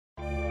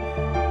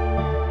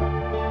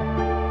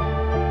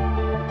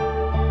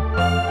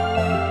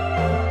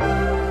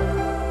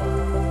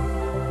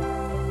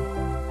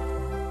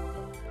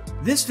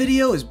This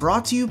video is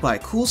brought to you by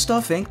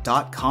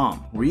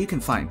CoolStuffInc.com, where you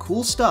can find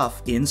cool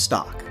stuff in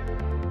stock.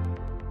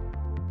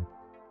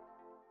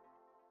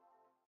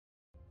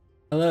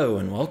 Hello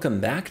and welcome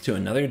back to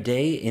another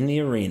day in the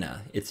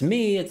arena. It's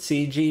me, it's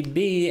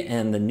CGB,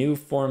 and the new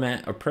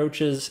format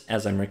approaches.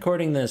 As I'm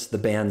recording this, the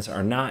bans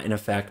are not in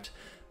effect,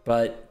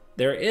 but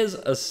there is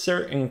a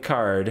certain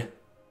card,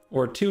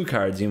 or two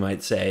cards you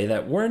might say,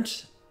 that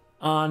weren't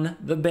on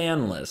the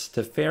ban list: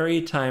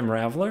 Teferi Temur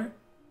Reclamation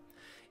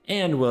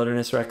and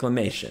Wilderness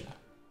Reclamation.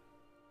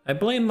 I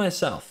blame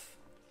myself,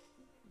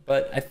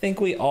 but I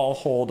think we all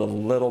hold a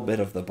little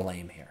bit of the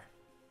blame here.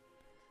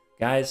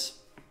 Guys,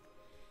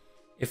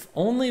 if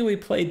only we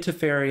played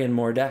Teferi in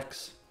more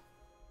decks.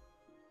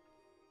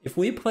 If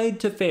we played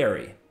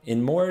Teferi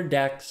in more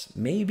decks,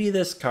 maybe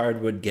this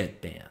card would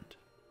get banned.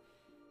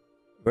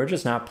 We're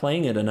just not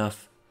playing it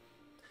enough.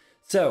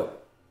 So,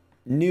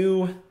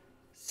 new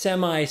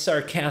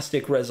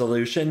semi-sarcastic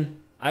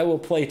resolution: I will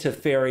play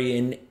Teferi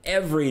in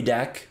every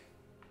deck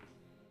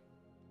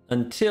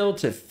until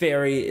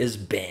Teferi is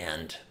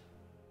banned.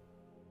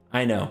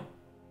 I know,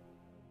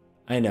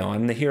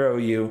 I'm the hero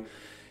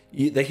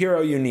the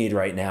hero you need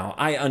right now.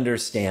 I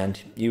understand.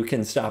 You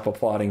can stop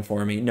applauding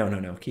for me.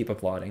 No, keep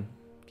applauding.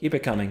 Keep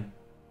it coming.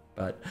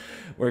 But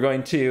we're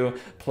going to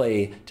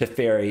play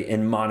Teferi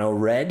in mono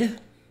red.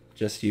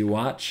 Just you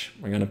watch.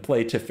 We're going to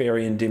play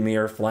Teferi in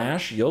Dimir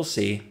Flash. You'll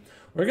see.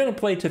 We're going to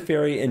play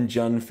Teferi in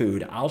Jun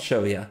Food. I'll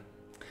show you.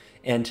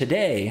 And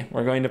today,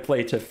 we're going to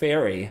play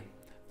Teferi,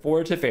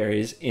 4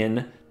 Teferis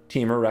in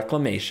Temur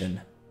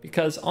Reclamation.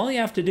 Because all you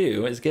have to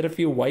do is get a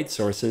few white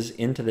sources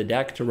into the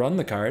deck to run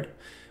the card.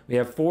 We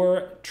have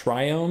 4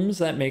 Triomes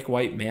that make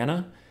white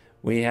mana.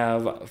 We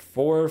have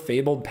 4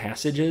 Fabled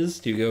Passages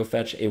to go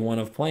fetch a 1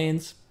 of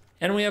Plains.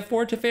 And we have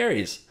 4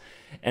 Teferis.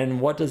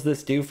 And what does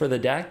this do for the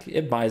deck?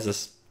 It buys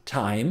us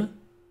time.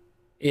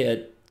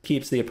 It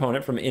keeps the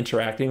opponent from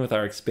interacting with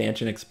our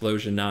expansion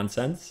explosion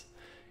nonsense.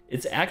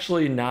 It's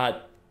actually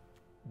not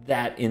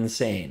that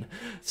insane.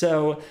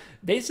 So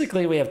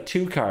basically we have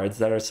 2 cards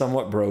that are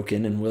somewhat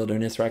broken in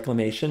Wilderness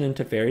Reclamation and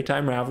Teferi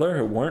Temur Reclamation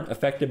who weren't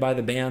affected by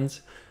the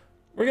bans.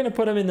 We're going to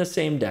put them in the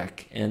same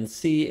deck and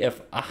see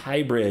if a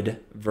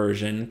hybrid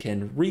version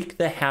can wreak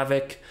the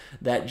havoc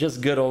that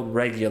just good old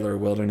regular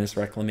Wilderness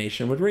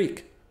Reclamation would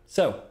wreak.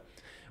 So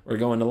we're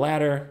going to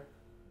ladder.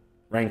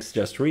 Ranks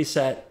just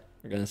reset.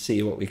 We're going to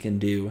see what we can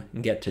do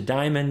and get to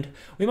Diamond.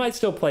 We might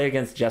still play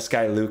against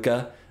Jeskai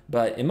Luka,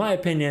 but in my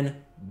opinion,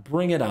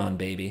 bring it on,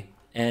 baby.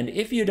 And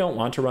if you don't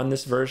want to run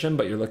this version,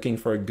 but you're looking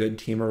for a good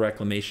Temur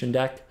Reclamation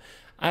deck,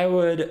 I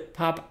would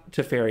pop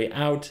Teferi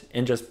out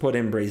and just put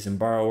in Brazen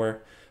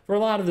Borrower. For a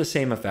lot of the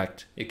same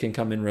effect, it can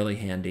come in really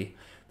handy.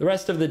 The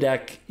rest of the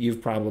deck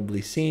you've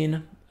probably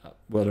seen.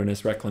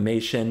 Wilderness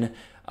Reclamation,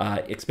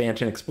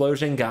 Expansion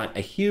Explosion got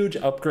a huge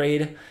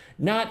upgrade,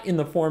 not in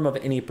the form of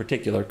any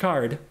particular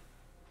card,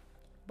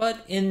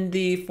 but in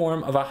the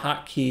form of a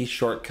hotkey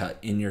shortcut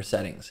in your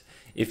settings.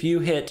 If you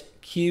hit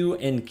Q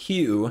and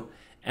Q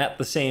at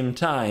the same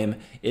time,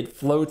 it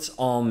floats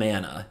all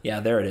mana.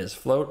 Yeah, there it is.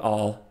 Float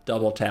all,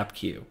 double tap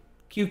Q.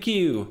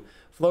 QQ.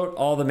 Float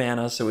all the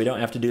mana so we don't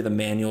have to do the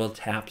manual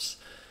taps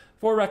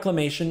for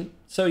Reclamation.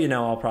 So, you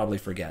know, I'll probably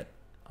forget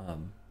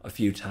a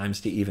few times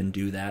to even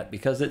do that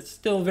because it's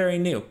still very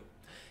new.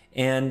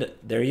 And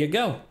there you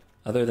go.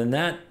 Other than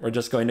that, we're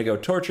just going to go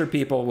torture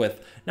people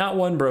with not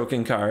 1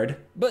 broken card,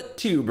 but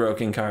 2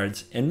 broken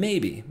cards. And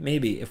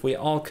maybe if we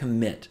all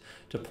commit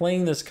to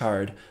playing this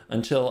card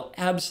until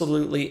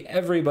absolutely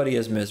everybody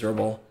is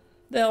miserable,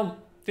 they'll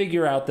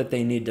figure out that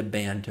they need to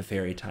ban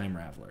Teferi Temur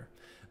Reclamation.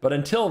 But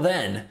until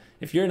then,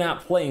 if you're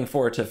not playing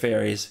 4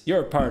 Teferis,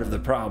 you're part of the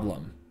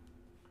problem.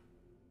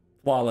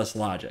 Flawless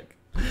logic.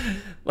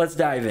 Let's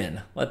dive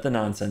in. Let the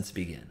nonsense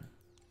begin.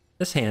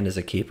 This hand is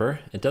a keeper.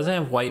 It doesn't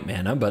have white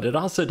mana, but it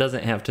also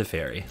doesn't have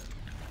Teferi.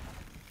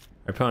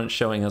 Our opponent's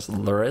showing us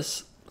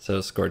Luris,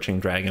 so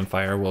Scorching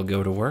Dragonfire will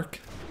go to work.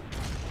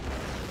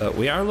 But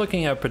we are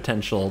looking at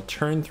potential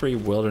turn 3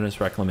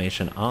 Wilderness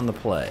Reclamation on the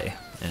play,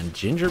 and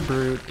Ginger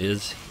Brute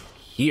is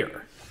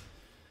here.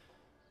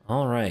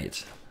 All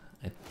right.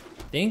 I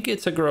think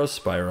it's a Growth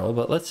Spiral,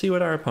 but let's see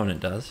what our opponent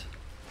does.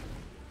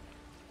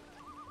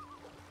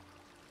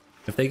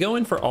 If they go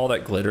in for all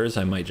that glitters,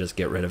 I might just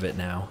get rid of it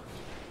now.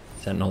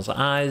 Sentinel's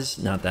Eyes,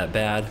 not that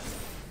bad.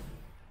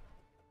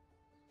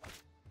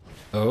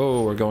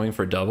 Oh, we're going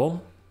for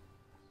double?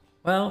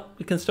 Well,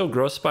 we can still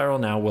Growth Spiral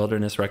now,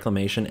 Wilderness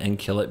Reclamation, and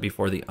kill it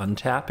before the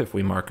untap if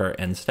we mark our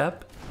end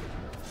step.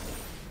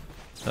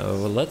 So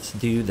let's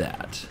do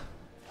that.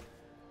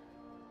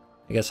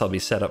 I guess I'll be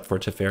set up for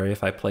Teferi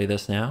if I play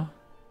this now.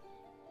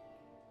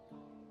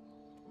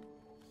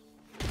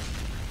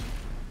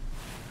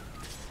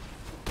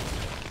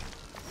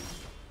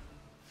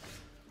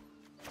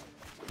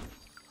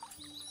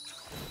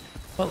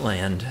 What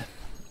land?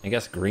 I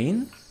guess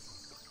green?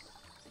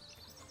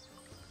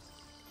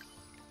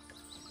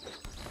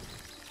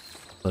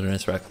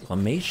 Wilderness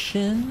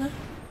Reclamation.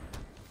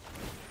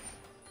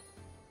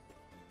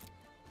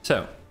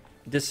 So,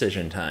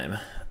 decision time.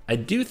 I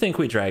do think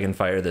we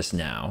Dragonfire this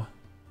now.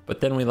 but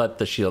then we let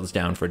the shields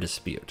down for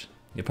dispute.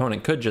 The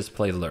opponent could just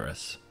play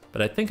Lurrus,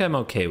 but I think I'm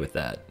okay with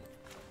that.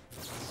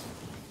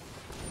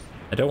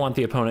 I don't want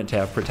the opponent to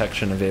have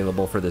protection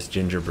available for this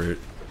Ginger Brute.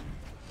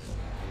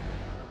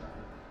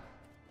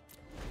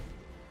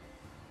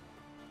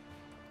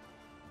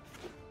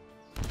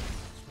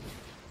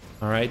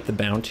 Alright, the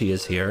bounty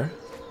is here.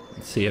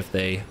 Let's see if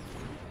they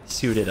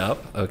suit it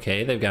up.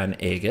 Okay, they've got an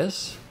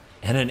Aegis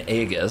and an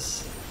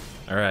Aegis.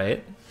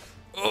 Alright.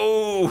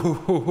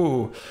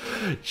 Oh,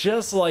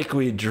 just like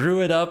we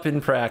drew it up in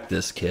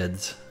practice,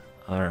 kids.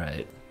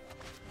 Alright.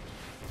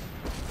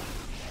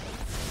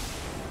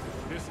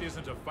 This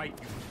isn't a fight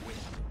you can win.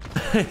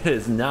 It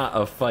is not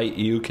a fight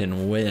you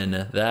can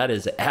win. That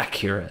is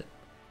accurate.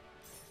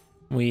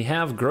 We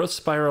have Growth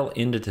Spiral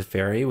into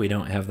Teferi. We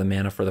don't have the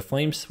mana for the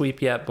Flame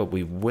Sweep yet, but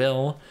we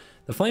will.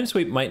 The Flame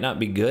Sweep might not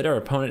be good. Our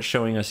opponent's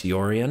showing us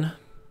Yorion,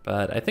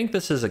 but I think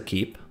this is a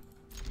keep.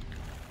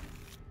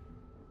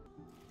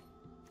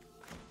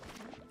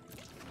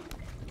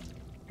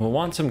 We'll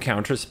want some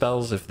counter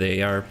spells if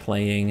they are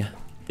playing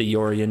the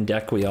Yorion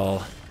deck we all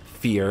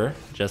fear,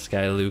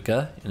 Jeskai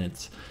Luca, in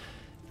its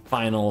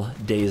final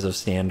days of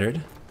Standard.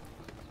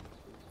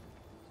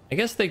 I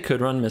guess they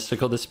could run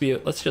Mystical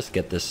Dispute. Let's just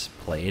get this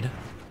played.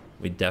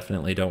 We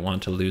definitely don't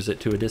want to lose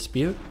it to a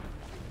dispute.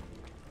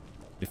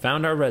 We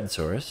found our red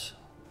source.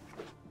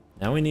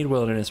 Now we need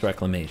Wilderness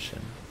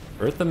Reclamation.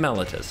 Earth the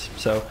Mellitus.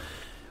 So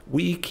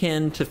we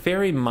can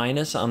Teferi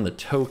minus on the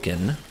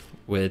token,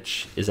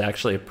 which is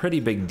actually a pretty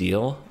big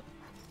deal,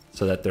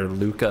 so that their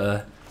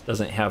Luca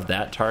doesn't have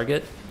that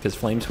target, because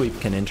Flame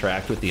Sweep can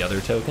interact with the other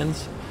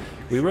tokens.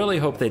 We really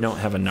hope they don't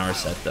have a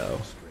Narset,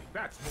 though.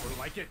 That's more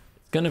like it.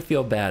 Gonna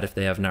feel bad if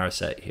they have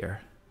Narset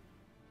here,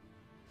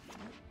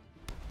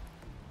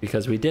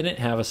 because we didn't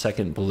have a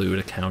second blue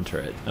to counter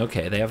it.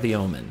 Okay, they have the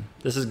Omen.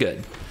 This is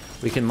good.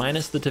 We can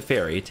minus the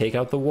Teferi, take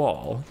out the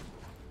wall,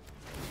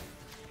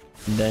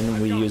 and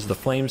then we use the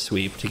Flame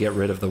Sweep to get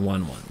rid of the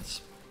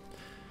 1/1s.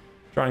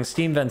 Drawing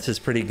Steam Vents is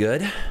pretty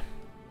good,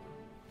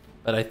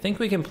 but I think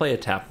we can play a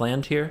tap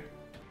land here.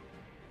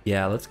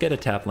 Yeah, let's get a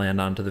tap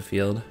land onto the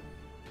field.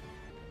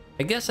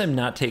 I guess I'm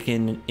not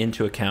taking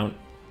into account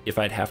if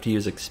I'd have to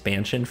use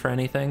expansion for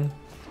anything,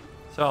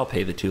 so I'll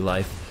pay the 2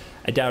 life.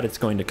 I doubt it's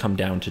going to come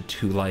down to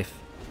 2 life,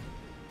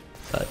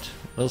 but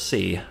we'll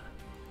see.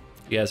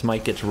 You guys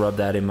might get to rub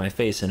that in my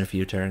face in a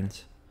few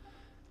turns.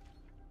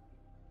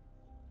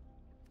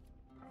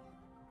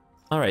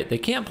 Alright, they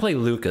can't play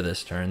Luca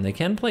this turn. They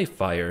can play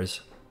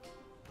Fires.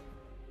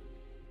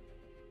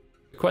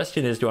 The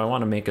question is, do I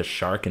want to make a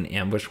Shark and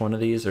ambush one of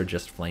these, or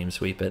just Flame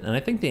Sweep it? And I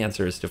think the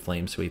answer is to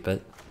Flame Sweep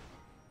it.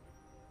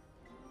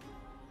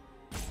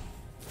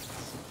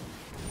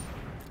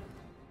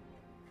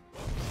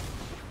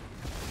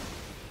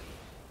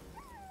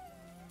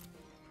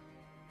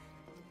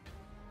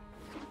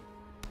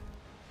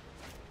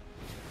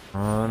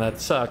 Oh, that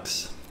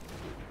sucks.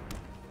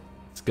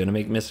 It's gonna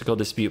make Mystical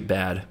Dispute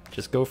bad.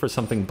 Just go for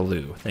something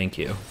blue, thank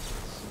you.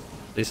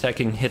 At least I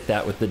can hit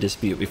that with the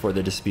Dispute before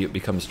the Dispute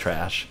becomes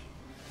trash.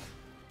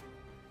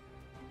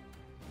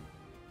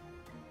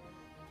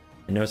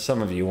 I know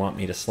some of you want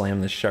me to slam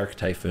this Shark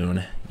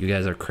Typhoon. You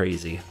guys are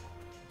crazy.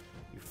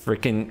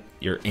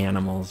 You're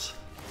animals.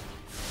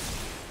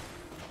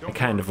 I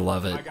kind of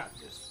love it.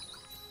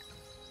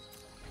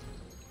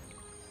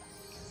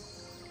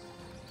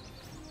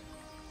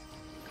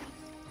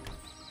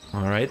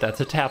 Alright, that's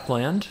a tap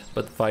land,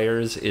 but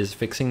Fires is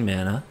fixing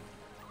mana.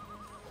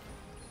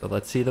 So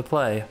let's see the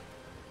play.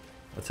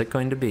 What's it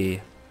going to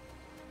be?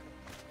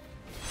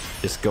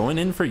 Just going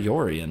in for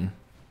Yorion.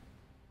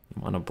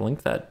 You want to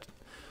blink that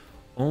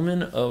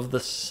Omen of the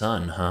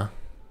Sun, huh?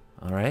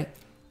 Alright.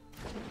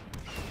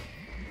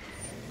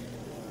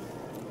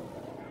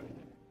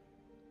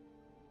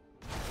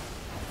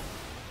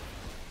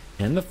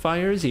 And the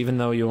Fires, even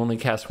though you only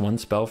cast 1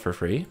 spell for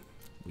free?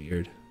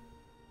 Weird.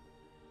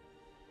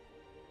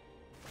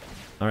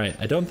 Alright,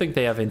 I don't think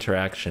they have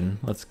interaction.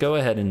 Let's go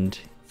ahead and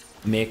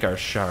make our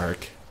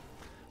Shark.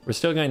 We're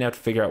still going to have to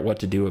figure out what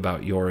to do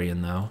about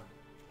Yorion, though.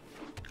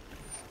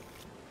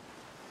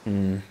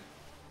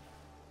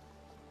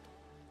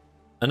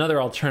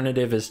 Another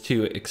alternative is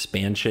to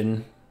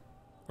expansion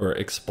or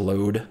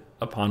explode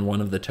upon one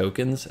of the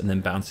tokens and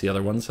then bounce the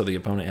other one so the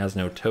opponent has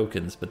no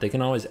tokens, but they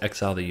can always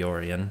exile the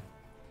Yorion.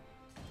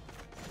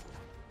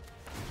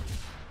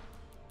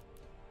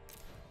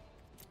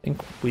 I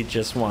think we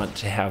just want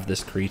to have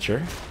this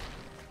creature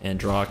and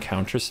draw a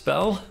counter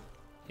spell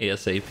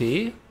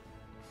ASAP.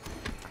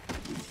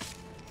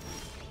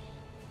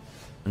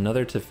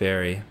 Another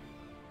Teferi.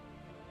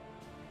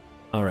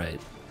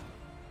 Alright.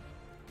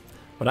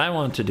 What I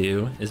want to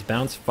do is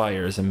bounce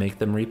Fires and make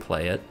them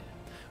replay it.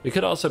 We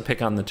could also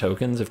pick on the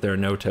tokens. If there are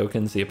no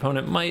tokens, the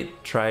opponent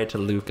might try to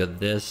Luca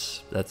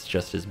this. That's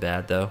just as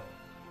bad, though.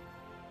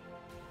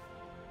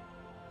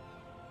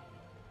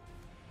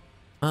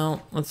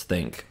 Well, let's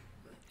think.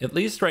 At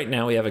least right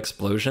now we have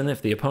Explosion.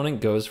 If the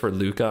opponent goes for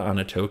Luca on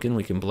a token,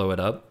 we can blow it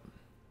up.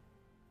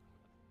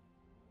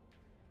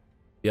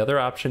 The other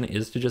option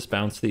is to just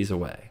bounce these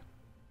away.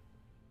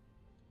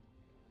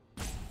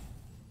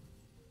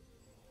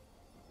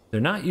 They're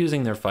not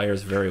using their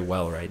fires very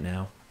well right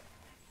now.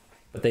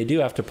 But they do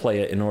have to play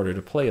it in order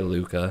to play a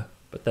Luca.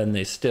 But then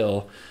they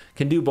still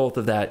can do both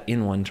of that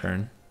in one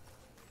turn.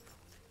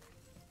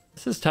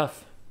 This is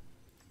tough.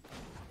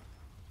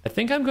 I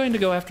think I'm going to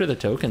go after the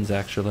tokens,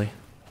 actually.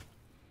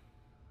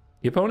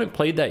 The opponent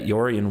played that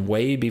Yorion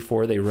way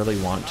before they really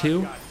want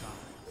to.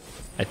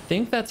 I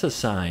think that's a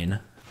sign.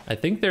 I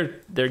think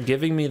they're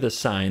giving me the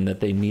sign that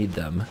they need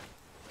them.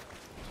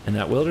 And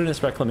that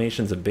Wilderness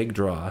Reclamation's a big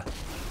draw.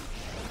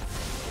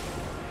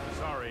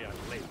 Sorry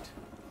I'm late.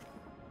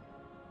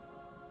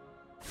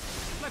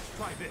 Let's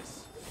try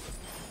this.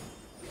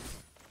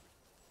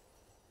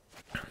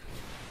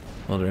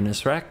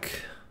 Wilderness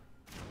Rec.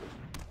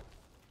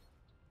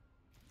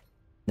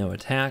 No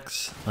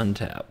attacks.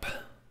 Untap.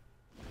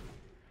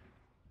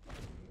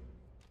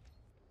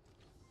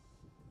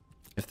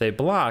 If they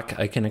block,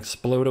 I can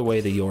explode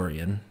away the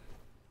Yorion.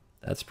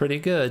 That's pretty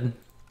good.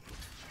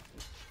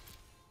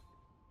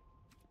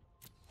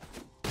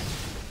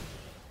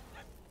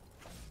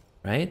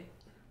 Right?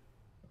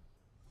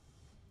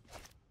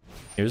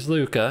 Here's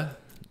Luca.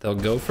 They'll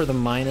go for the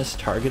minus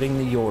targeting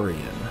the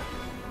Yorion.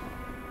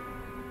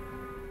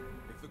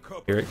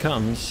 Here it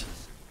comes.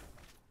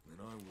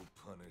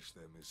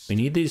 We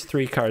need these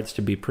 3 cards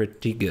to be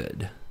pretty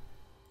good.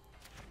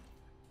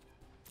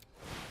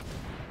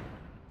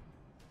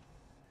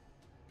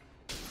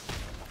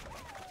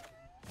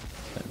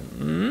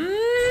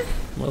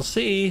 We'll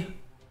see.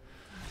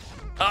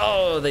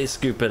 Oh, they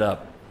scoop it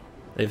up.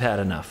 They've had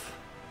enough.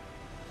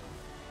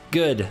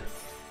 Good.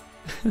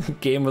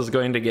 Game was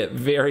going to get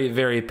very,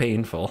 very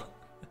painful,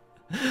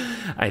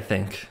 I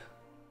think.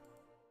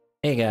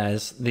 Hey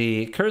guys,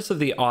 the curse of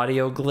the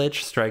audio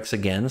glitch strikes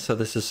again, so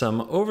this is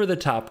some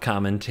over-the-top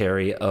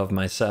commentary of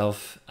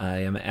myself. I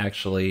am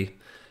actually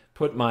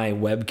put my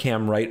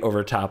webcam right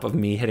over top of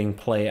me hitting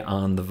play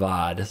on the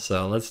VOD,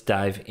 so let's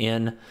dive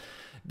in.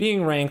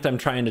 Being ranked, I'm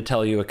trying to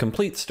tell you a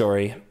complete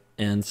story,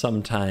 and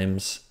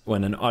sometimes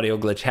when an audio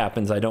glitch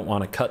happens, I don't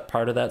want to cut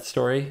part of that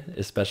story,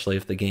 especially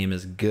if the game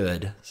is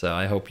good. So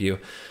I hope you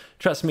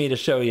trust me to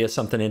show you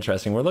something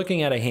interesting. We're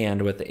looking at a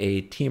hand with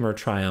a Temur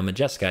Triome, a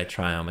Jeskai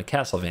Triome, a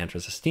Castle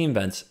Vantress, a Steam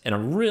Vents, and a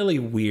really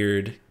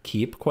weird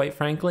keep, quite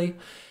frankly.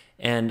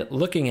 And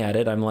looking at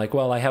it, I'm like,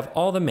 well, I have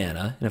all the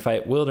mana, and if I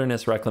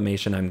Wilderness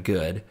Reclamation, I'm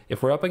good.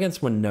 If we're up against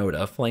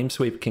Winota, Flame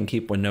Sweep can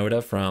keep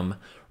Winota from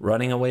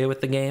running away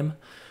with the game.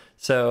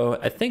 So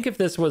I think if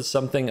this was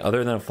something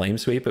other than a Flame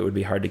Sweep, it would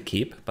be hard to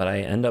keep, but I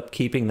end up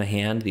keeping the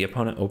hand. The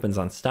opponent opens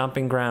on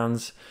Stomping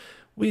Grounds.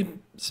 We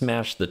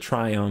smash the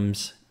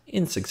Triomes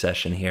in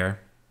succession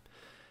here.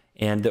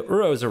 And the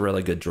Uro is a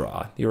really good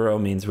draw. The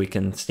Uro means we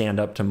can stand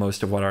up to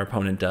most of what our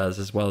opponent does,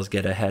 as well as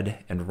get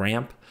ahead and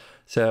ramp.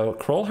 So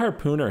Kroll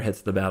Harpooner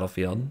hits the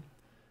battlefield.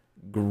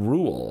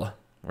 Gruul.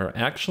 We're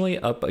actually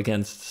up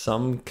against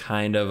some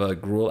kind of a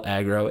Gruul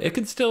aggro. It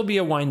could still be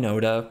a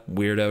Winota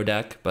weirdo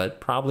deck,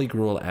 but probably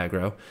Gruul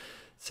aggro.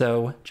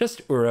 So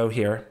just Uro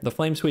here. The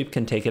Flame Sweep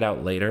can take it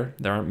out later.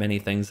 There aren't many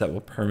things that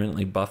will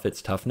permanently buff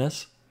its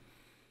toughness.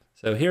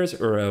 So here's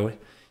Uro.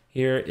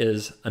 Here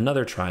is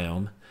another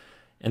Triome.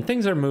 And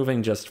things are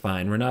moving just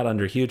fine. We're not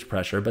under huge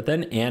pressure, but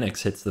then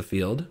Annex hits the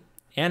field.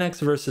 Annex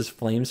versus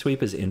Flame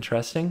Sweep is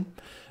interesting.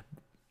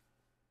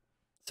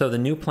 So the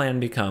new plan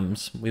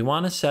becomes, we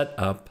want to set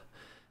up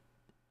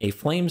a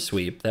Flame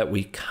Sweep that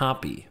we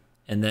copy,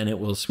 and then it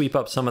will sweep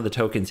up some of the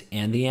tokens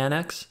and the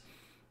Annex.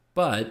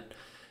 But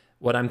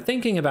what I'm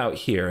thinking about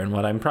here, and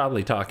what I'm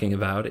probably talking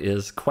about,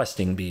 is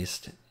Questing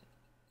Beast.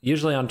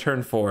 Usually on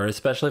turn 4,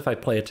 especially if I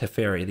play a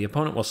Teferi, the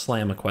opponent will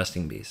slam a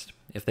Questing Beast.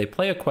 If they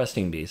play a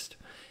Questing Beast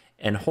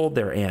and hold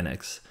their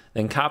Annex,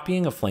 then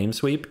copying a Flame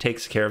Sweep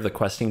takes care of the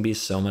Questing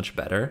Beast so much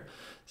better.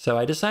 So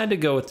I decided to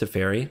go with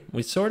Teferi.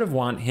 We sort of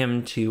want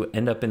him to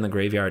end up in the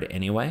graveyard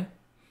anyway.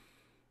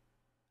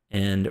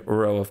 And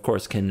Uro, of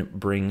course, can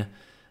bring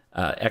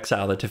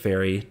exile the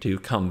Teferi to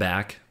come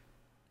back,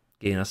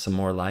 gain us some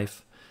more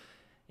life.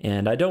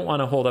 And I don't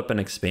want to hold up an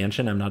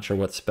expansion. I'm not sure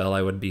what spell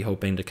I would be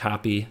hoping to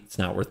copy. It's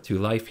not worth 2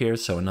 life here,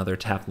 so another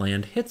tap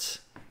land hits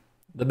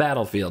the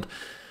battlefield.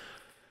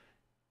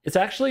 It's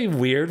actually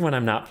weird when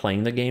I'm not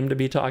playing the game to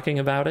be talking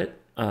about it.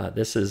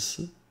 This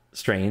is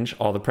strange.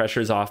 All the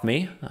pressure's off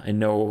me. I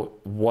know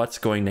what's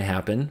going to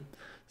happen.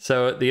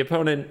 So the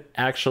opponent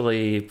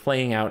actually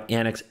playing out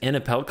Annex and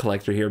a Pelt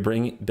Collector here,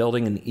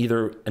 building an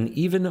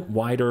even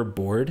wider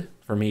board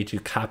for me to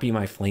copy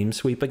my Flame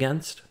Sweep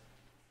against.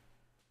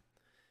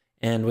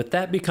 And with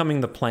that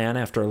becoming the plan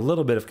after a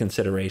little bit of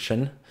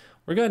consideration,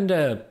 we're going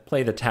to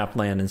play the tap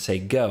land and say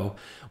go.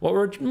 What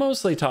we're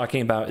mostly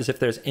talking about is if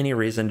there's any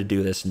reason to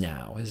do this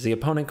now. Is the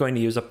opponent going to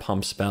use a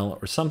pump spell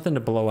or something to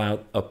blow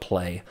out a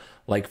play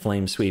like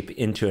Flame Sweep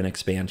into an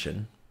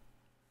expansion?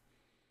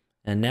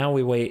 And now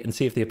we wait and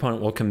see if the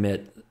opponent will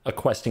commit a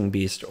Questing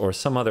Beast or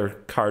some other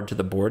card to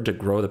the board to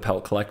grow the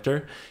Pelt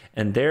Collector.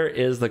 And there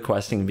is the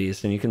Questing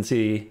Beast. And you can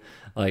see,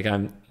 like,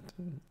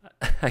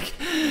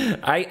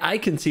 I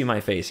can see my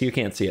face. You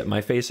can't see it.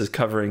 My face is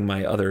covering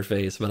my other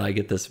face, but I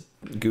get this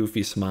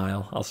goofy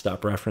smile. I'll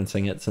stop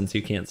referencing it since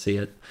you can't see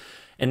it.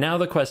 And now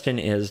the question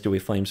is, do we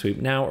flame sweep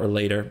now or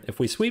later? If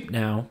we sweep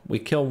now, we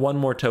kill one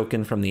more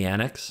token from the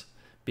Annex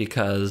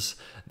because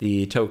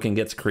the token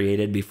gets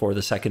created before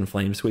the second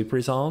flame sweep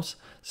resolves.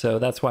 So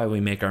that's why we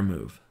make our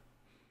move.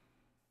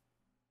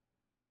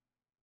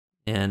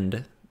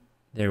 And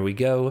there we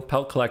go.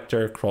 Pelt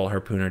Collector, Kroll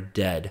Harpooner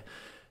dead.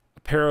 A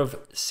pair of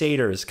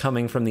Satyrs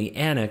coming from the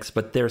Annex,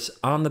 but they're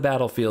on the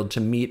battlefield to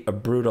meet a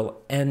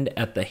brutal end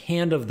at the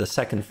hand of the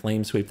second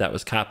flame sweep that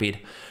was copied.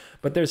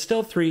 But there's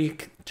still 3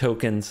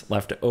 tokens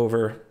left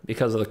over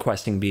because of the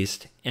Questing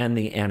Beast and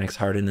the Annex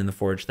Hardened in the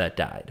Forge that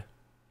died.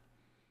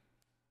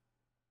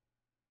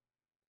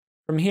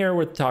 From here,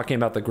 we're talking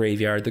about the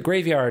Graveyard. The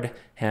Graveyard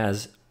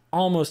has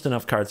almost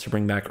enough cards to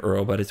bring back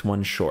Uro, but it's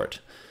 1 short.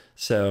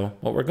 So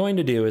what we're going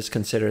to do is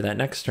consider that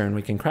next turn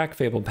we can crack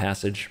Fabled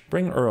Passage,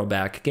 bring Uro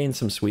back, gain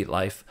some sweet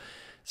life.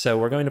 So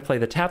we're going to play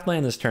the tap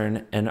land this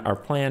turn, and our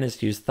plan is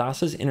to use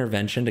Thassa's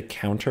Intervention to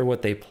counter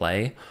what they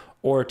play,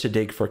 or to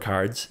dig for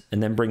cards,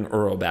 and then bring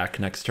Uro back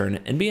next turn,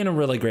 and be in a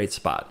really great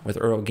spot, with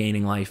Uro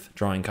gaining life,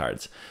 drawing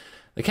cards.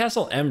 The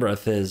Castle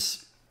Embereth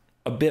is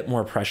a bit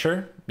more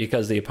pressure,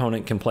 because the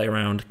opponent can play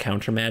around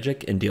counter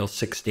magic and deal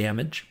 6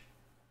 damage,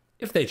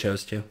 if they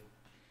chose to.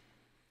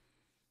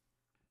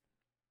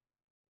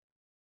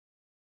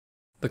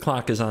 The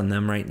clock is on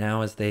them right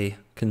now as they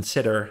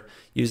consider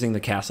using the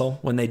castle.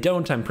 When they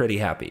don't, I'm pretty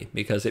happy,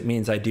 because it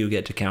means I do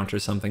get to counter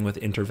something with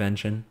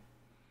intervention.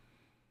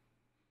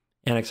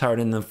 Annex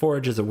Hardened in the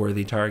Forge is a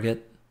worthy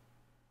target.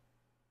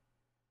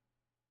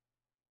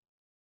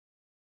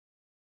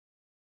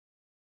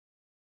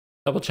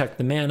 Double check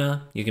the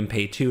mana. You can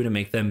pay 2 to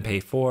make them pay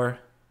 4.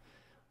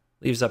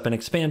 Leaves up an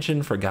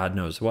expansion for God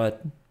knows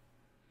what.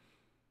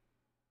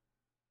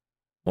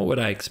 What would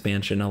I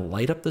expansion? A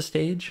light up the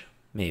stage?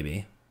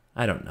 Maybe.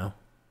 I don't know.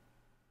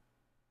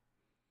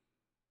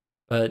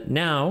 But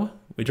now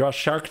we draw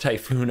Shark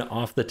Typhoon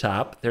off the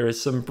top. There is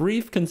some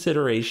brief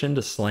consideration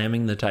to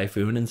slamming the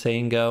Typhoon and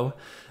saying go,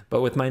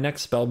 but with my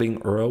next spell being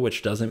Uro,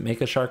 which doesn't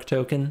make a Shark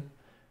token,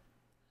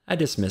 I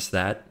dismiss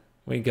that.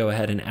 We go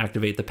ahead and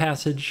activate the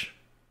passage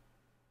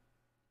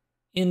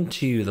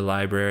into the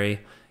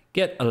library,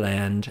 get a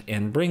land,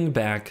 and bring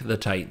back the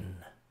Titan.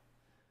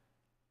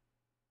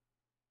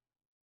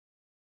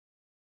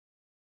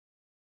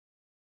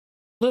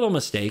 Little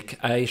mistake.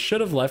 I should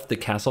have left the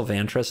Castle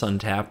Vantress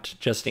untapped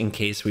just in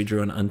case we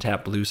drew an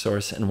untapped blue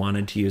source and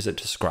wanted to use it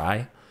to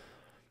scry.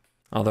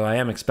 Although I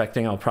am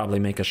expecting I'll probably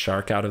make a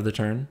shark out of the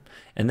turn.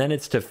 And then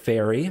it's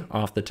Teferi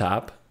off the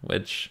top,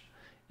 which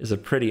is a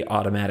pretty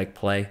automatic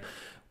play.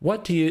 How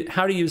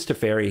to use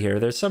Teferi here?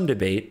 There's some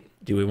debate.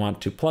 Do we want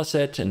to plus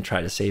it and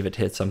try to save it to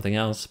hit something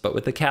else? But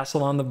with the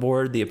castle on the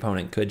board, the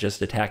opponent could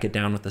just attack it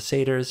down with the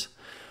Satyrs.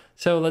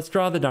 So let's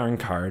draw the darn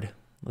card.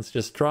 Let's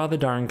just draw the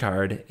darn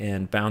card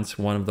and bounce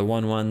one of the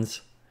 1/1s,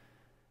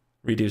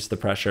 reduce the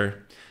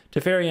pressure.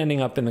 Teferi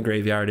ending up in the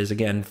graveyard is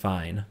again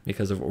fine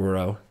because of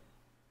Uro.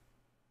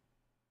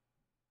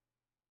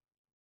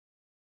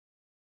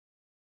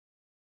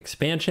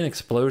 Expansion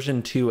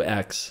Explosion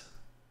 2X.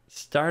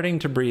 Starting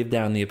to breathe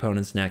down the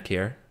opponent's neck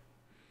here.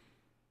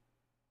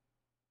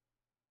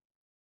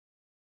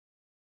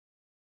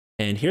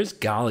 And here's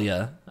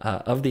Gallia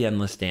of the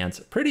Endless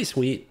Dance. Pretty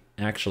sweet,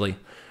 actually.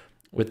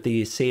 With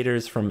the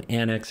Satyrs from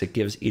Annex, it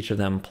gives each of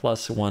them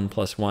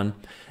 +1/+1.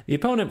 The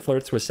opponent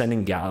flirts with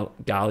sending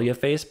Gallia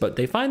face, but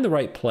they find the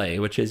right play,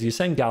 which is you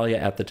send Gallia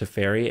at the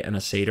Teferi and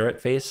a Satyr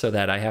at face so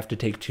that I have to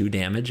take 2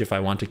 damage if I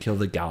want to kill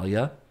the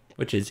Gallia,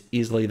 which is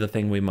easily the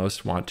thing we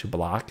most want to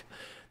block.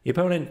 The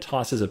opponent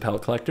tosses a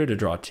Pelt Collector to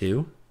draw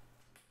 2.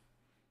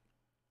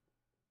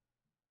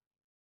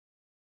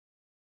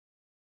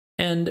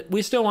 And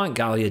we still want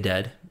Gallia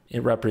dead.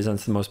 It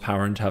represents the most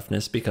power and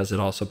toughness because it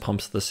also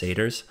pumps the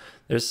Satyrs.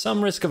 There's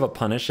some risk of a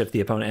punish if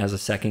the opponent has a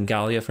second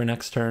Gallia for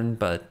next turn,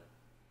 but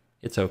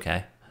it's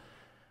okay.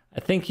 I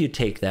think you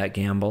take that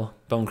gamble.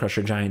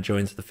 Bonecrusher Giant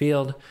joins the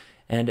field,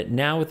 and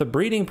now with a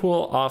Breeding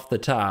Pool off the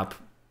top,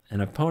 an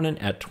opponent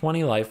at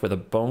 20 life with a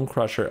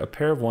Bonecrusher, a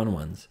pair of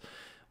 1/1s.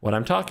 What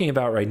I'm talking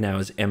about right now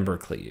is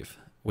Embercleave,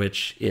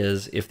 which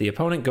is if the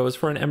opponent goes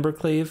for an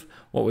Embercleave,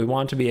 what we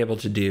want to be able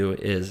to do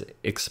is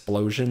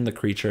explosion the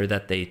creature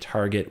that they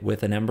target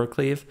with an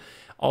Embercleave.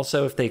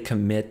 Also, if they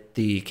commit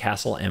the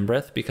Castle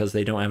Embereth because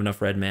they don't have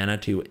enough red mana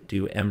to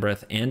do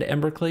Embereth and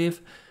Embercleave,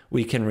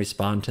 we can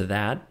respond to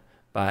that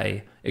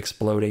by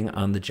exploding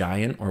on the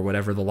giant or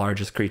whatever the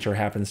largest creature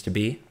happens to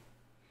be.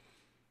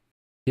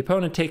 The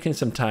opponent taking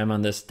some time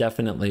on this,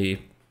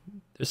 definitely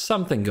there's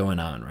something going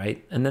on,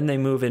 right? And then they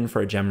move in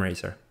for a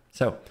Gemraiser.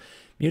 So,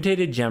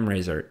 Mutated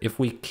Gemraiser. If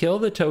we kill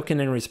the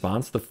token in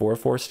response, the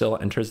 4/4 still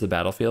enters the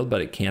battlefield,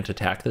 but it can't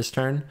attack this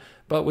turn,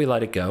 but we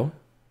let it go.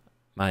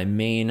 My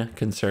main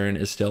concern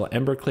is still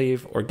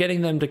Embercleave or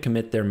getting them to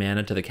commit their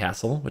mana to the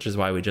castle, which is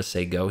why we just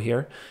say go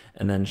here.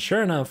 And then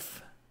sure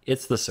enough,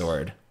 it's the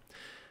sword.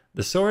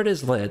 The sword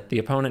is lit. The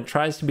opponent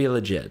tries to be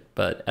legit,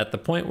 but at the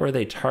point where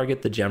they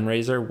target the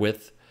Gemraiser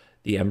with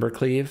the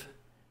Embercleave,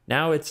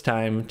 now it's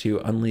time to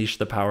unleash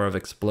the power of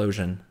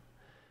explosion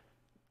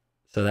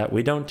so that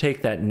we don't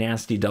take that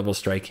nasty double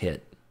strike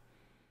hit.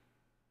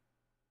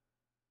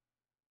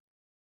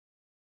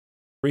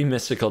 3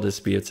 mystical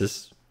disputes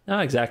is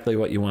not exactly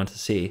what you want to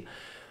see.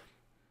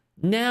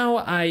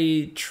 Now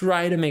I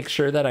try to make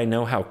sure that I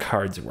know how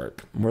cards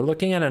work. We're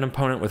looking at an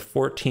opponent with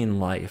 14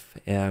 life,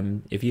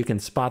 and if you can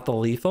spot the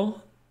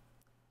lethal,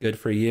 good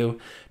for you.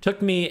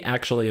 Took me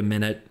actually a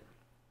minute.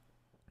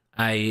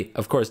 I,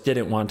 of course,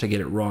 didn't want to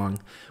get it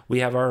wrong. We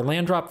have our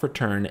land drop for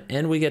turn,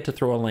 and we get to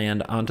throw a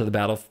land onto the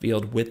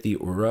battlefield with the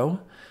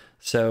Uro.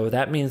 So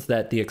that means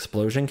that the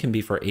explosion can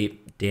be for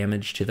 8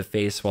 damage to the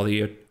face, while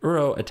the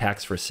Uro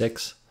attacks for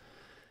 6.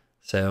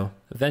 So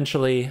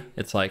eventually,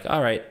 it's like,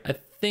 all right, I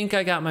think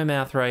I got my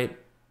math right.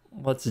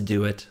 Let's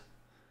do it.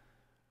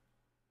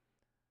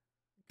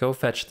 Go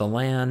fetch the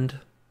land.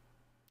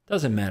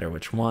 Doesn't matter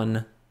which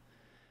one.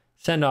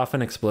 Send off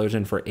an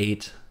explosion for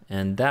 8,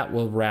 and that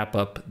will wrap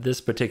up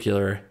this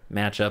particular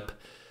matchup.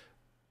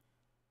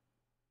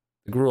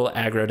 The Gruul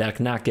aggro deck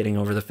not getting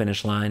over the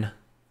finish line.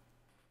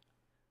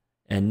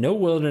 And no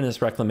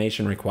Wilderness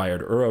Reclamation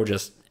required. Uro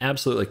just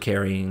absolutely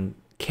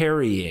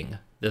carrying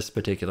this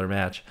particular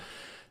match.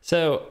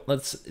 So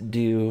let's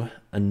do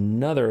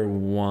another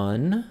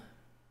one.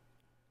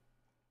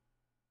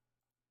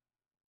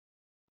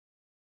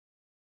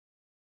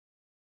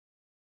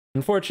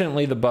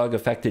 Unfortunately, the bug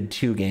affected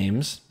 2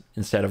 games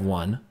instead of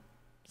 1.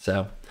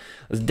 So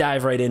let's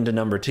dive right into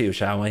number 2,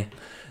 shall we?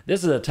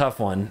 This is a tough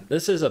one.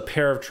 This is a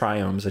pair of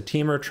Triomes, a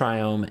Temur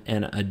Triome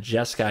and a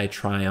Jeskai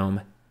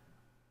Triome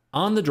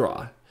on the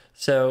draw.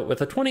 So with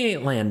a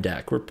 28 land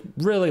deck, we're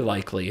really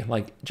likely,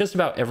 like just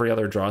about every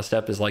other draw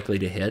step is likely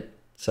to hit.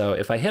 So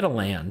if I hit a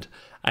land,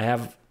 I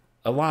have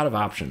a lot of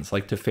options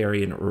like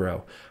Teferi and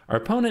Uro. Our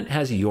opponent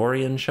has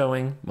Yorion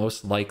showing,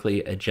 most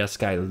likely a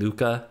Jeskai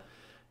Luka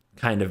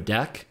kind of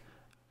deck.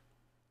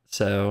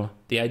 So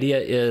the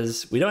idea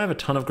is we don't have a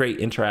ton of great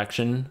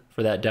interaction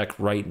for that deck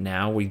right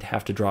now. We'd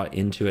have to draw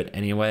into it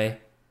anyway.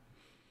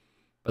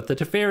 But the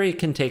Teferi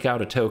can take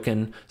out a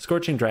token.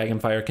 Scorching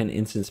Dragonfire can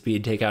instant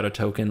speed take out a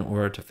token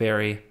or a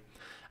Teferi.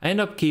 I end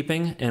up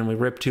keeping, and we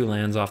rip 2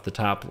 lands off the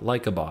top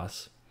like a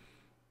boss.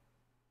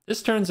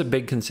 This turns a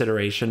big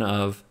consideration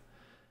of,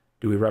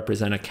 do we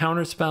represent a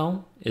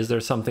counterspell? Is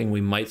there something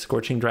we might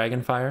Scorching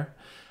Dragonfire?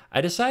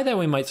 I decide that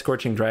we might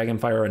Scorching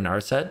Dragonfire a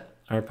Narset.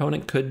 Our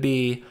opponent could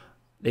be,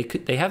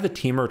 they have the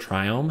Temur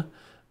Triome,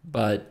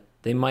 but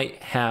they might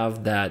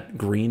have that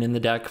green in the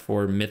deck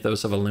for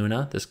Mythos of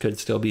Aluna. This could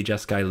still be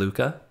Jeskai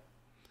Luka.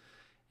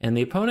 And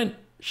the opponent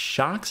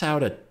shocks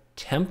out a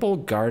Temple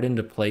Garden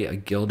to play a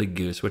Gilded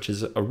Goose, which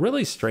is a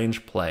really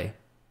strange play.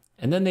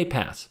 And then they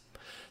pass.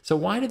 So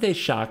why did they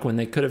shock when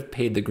they could have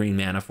paid the green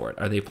mana for it?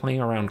 Are they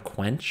playing around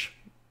Quench?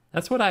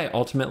 That's what I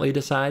ultimately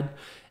decide.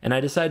 And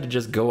I decide to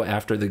just go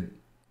after the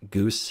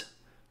Goose.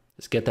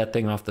 Just get that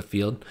thing off the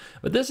field.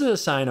 But this is a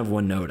sign of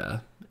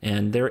Winota.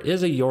 And there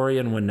is a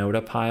Yorion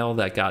Winota pile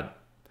that got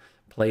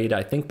played,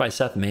 I think, by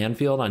Seth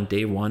Manfield on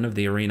day 1 of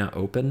the Arena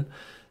Open.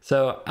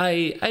 So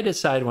I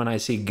decide when I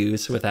see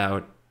Goose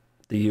without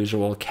the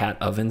usual cat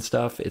oven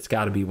stuff, it's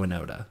got to be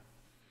Winota.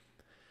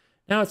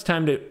 Now it's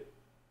time to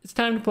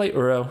play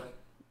Uro.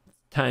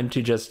 Time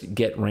to just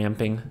get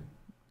ramping,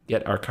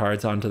 get our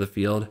cards onto the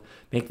field,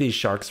 make these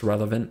sharks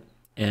relevant,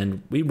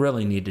 and we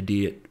really need to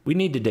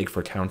dig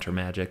for counter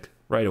magic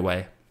right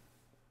away.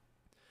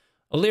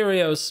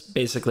 Illyrios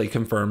basically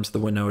confirms the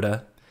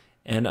Winota,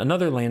 and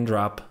another land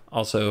drop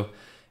also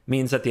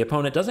means that the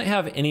opponent doesn't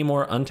have any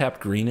more untapped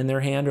green in their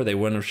hand, or they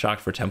wouldn't have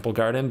shocked for Temple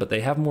Garden, but they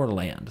have more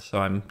land. So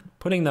I'm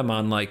putting them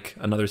on like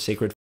another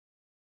Sacred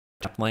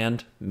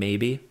land,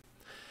 maybe.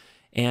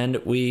 And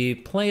we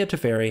play a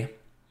Teferi,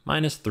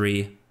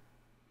 -3,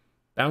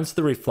 bounce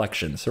the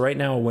Reflection. So right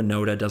now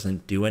Winota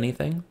doesn't do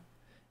anything.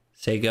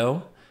 Say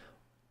go.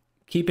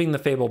 Keeping the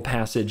Fabled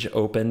Passage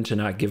open to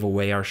not give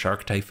away our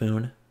Shark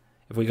Typhoon.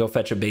 If we go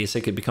fetch a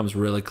basic, it becomes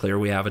really clear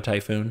we have a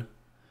Typhoon.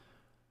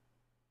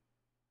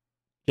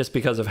 Just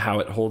because of how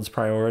it holds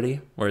priority,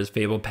 whereas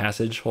Fabled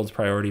Passage holds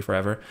priority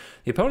forever.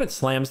 The opponent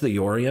slams the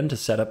Yorion to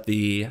set up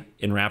the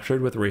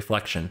Enraptured with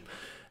Reflection.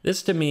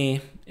 This, to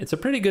me, it's a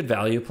pretty good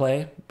value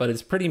play, but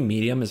it's pretty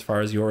medium as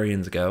far as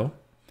Yorions go.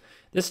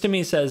 This, to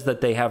me, says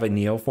that they have a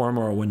Neoform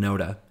or a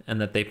Winota,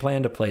 and that they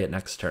plan to play it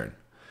next turn,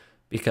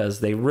 because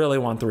they really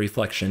want the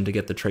Reflection to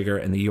get the trigger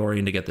and the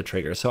Yorion to get the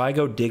trigger. So I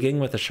go digging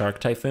with a Shark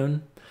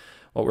Typhoon.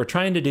 What we're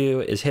trying to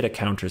do is hit a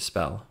counter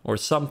spell, or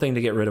something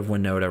to get rid of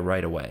Winota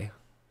right away.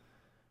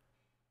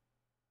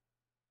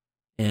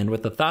 And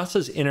with the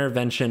Thassa's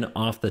Intervention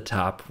off the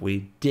top,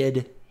 we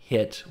did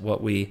hit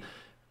what we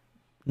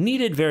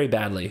needed very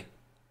badly.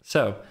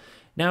 So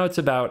now it's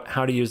about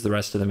how to use the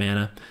rest of the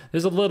mana.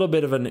 There's a little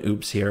bit of an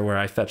oops here where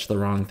I fetched the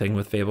wrong thing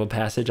with Fabled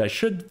Passage. I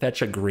should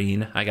fetch a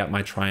green. I got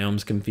my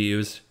Triomes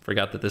confused.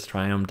 Forgot that this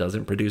Triome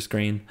doesn't produce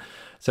green.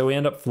 So we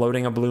end up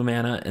floating a blue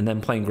mana and then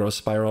playing Growth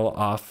Spiral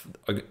off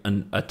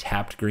a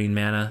tapped green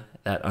mana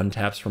that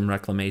untaps from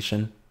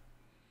Reclamation.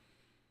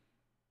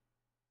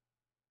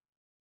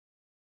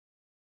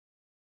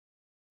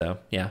 So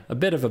yeah, a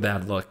bit of a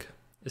bad look,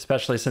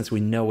 especially since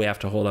we know we have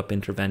to hold up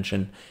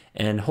Intervention,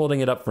 and holding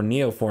it up for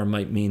Neoform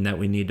might mean that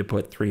we need to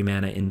put 3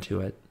 mana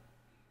into it.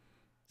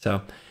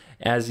 So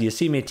As you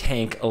see me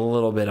tank a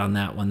little bit on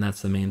that one,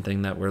 that's the main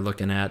thing that we're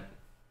looking at.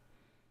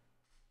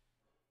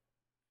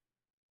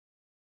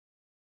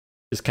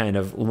 Just kind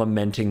of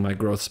lamenting my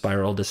growth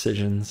spiral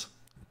decisions.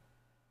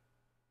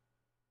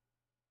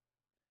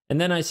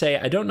 And then I say,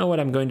 I don't know what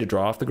I'm going to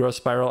draw off the growth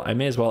spiral. I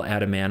may as well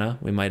add a mana.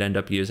 We might end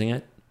up using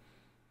it.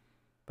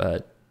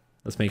 But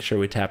let's make sure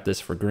we tap this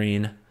for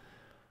green.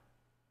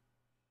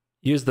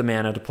 Use the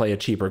mana to play a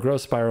cheaper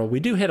growth spiral. We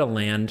do hit a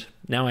land.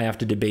 Now I have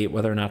to debate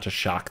whether or not to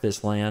shock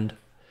this land.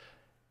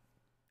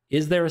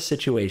 Is there a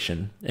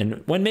situation,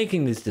 and when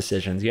making these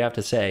decisions, you have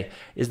to say,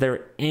 is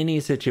there any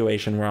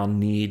situation where I'll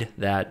need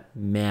that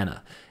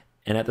mana?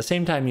 And at the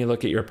same time, you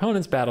look at your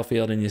opponent's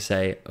battlefield and you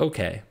say,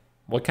 okay,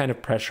 what kind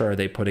of pressure are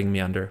they putting me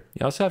under?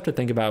 You also have to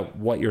think about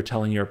what you're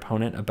telling your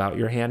opponent about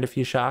your hand if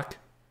you shock.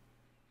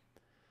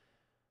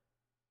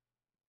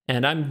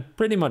 And I'm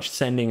pretty much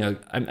sending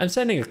I'm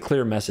sending a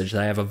clear message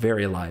that I have a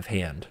very live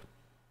hand.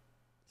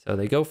 So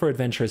they go for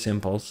Adventurous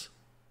Impulse,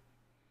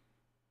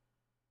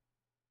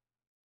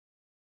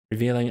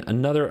 revealing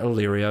another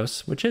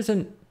Illyrios, which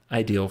isn't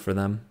ideal for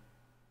them.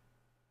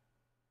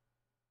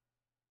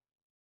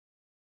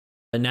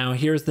 But now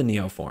here's the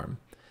Neoform.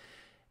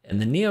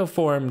 And the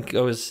Neoform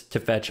goes to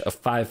fetch a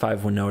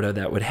 5/5 Winota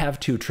that would have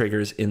 2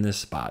 triggers in this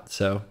spot.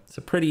 So it's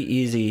a pretty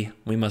easy,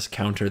 we must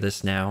counter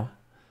this now.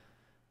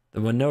 The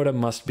Winota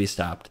must be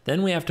stopped.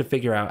 Then we have to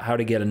figure out how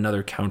to get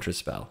another counter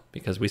spell,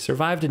 because we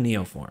survived a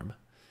Neoform.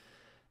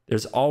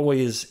 There's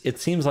always, it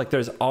seems like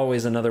there's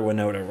always another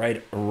Winota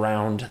right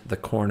around the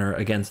corner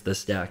against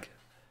this deck.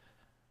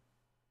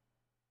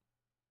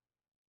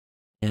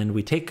 And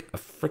we take a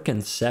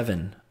frickin'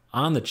 7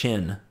 on the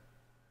chin.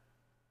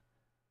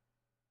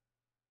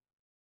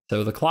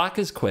 So the clock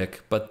is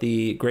quick, but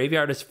the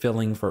graveyard is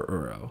filling for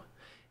Uro.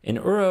 And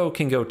Uro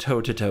can go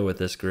toe-to-toe with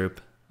this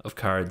group of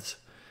cards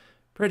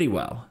pretty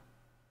well.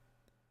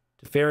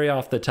 Teferi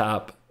off the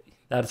top,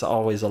 that's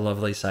always a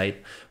lovely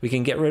sight. We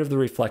can get rid of the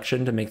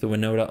reflection to make the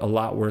Winota a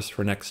lot worse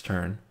for next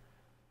turn.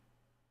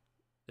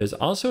 There's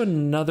also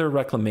another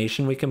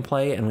Reclamation we can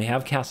play, and we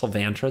have Castle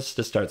Vantress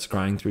to start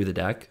scrying through the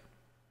deck.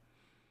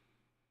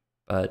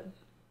 But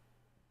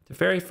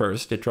Teferi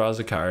first, it draws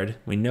a card.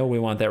 We know we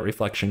want that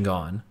reflection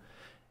gone.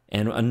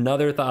 And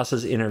another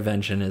Thassa's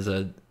Intervention is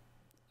a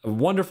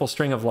wonderful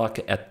string of luck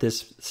at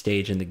this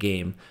stage in the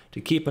game to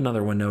keep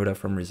another Winota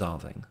from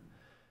resolving.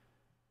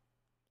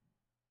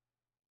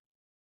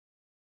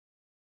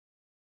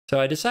 So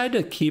I decide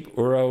to keep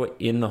Uro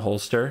in the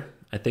holster.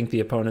 I think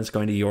the opponent's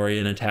going to Yori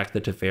and attack the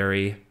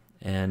Teferi,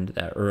 and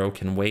that Uro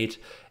can wait.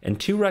 And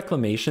 2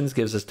 Reclamations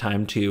gives us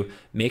time to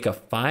make a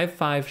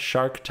 5/5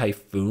 Shark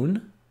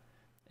Typhoon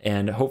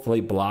and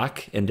hopefully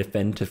block and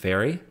defend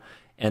Teferi,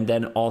 and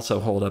then also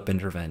hold up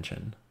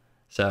Intervention.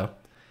 So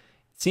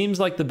it seems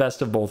like the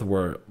best of both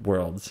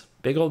worlds.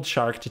 Big old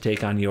Shark to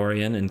take on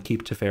Yorion and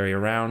keep Teferi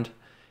around,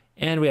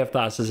 and we have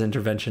Thassa's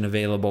Intervention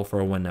available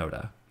for a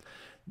Winota.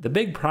 The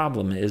big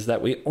problem is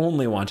that we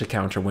only want to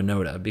counter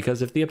Winota,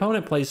 because if the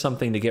opponent plays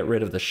something to get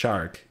rid of the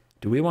Shark,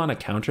 do we want to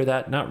counter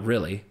that? Not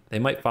really. They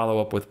might follow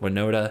up with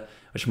Winota,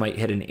 which might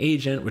hit an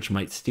agent, which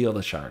might steal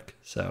the Shark.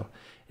 So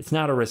it's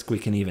not a risk we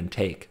can even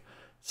take.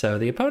 So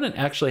the opponent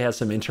actually has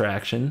some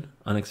interaction,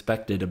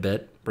 unexpected a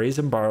bit.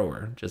 Brazen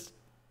Borrower, just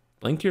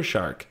blink your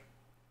Shark.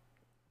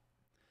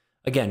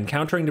 Again,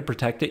 countering to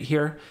protect it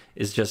here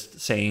is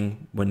just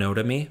saying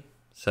Winota me.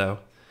 So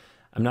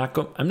I'm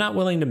not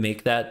willing to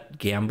make that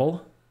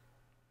gamble.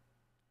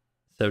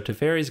 So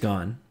Teferi's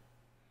gone.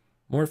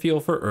 More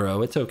fuel for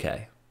Uro, it's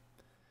okay.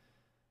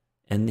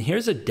 And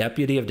here's a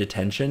Deputy of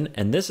Detention,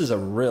 and this is a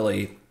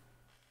really...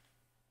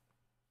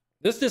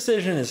 This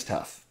decision is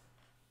tough.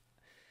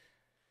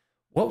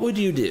 What would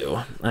you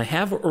do? I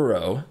have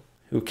Uro,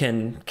 who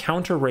can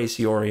counter Race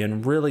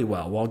Yorion really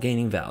well while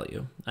gaining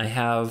value. I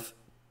have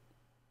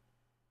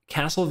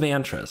Castle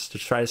Vantress to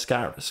try to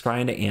scry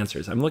into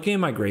answers. I'm looking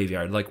at my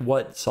graveyard, like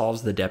what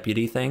solves the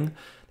Deputy thing.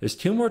 There's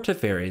 2 more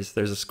Teferis.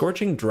 There's a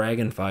Scorching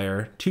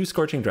Dragonfire, 2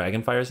 Scorching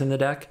Dragonfires in the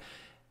deck,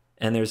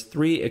 and there's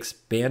 3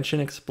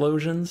 Expansion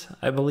Explosions,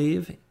 I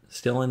believe,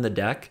 still in the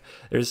deck.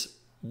 There's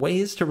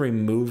ways to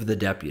remove the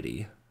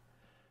Deputy.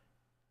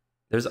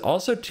 There's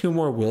also 2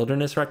 more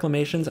Wilderness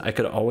Reclamations. I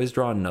could always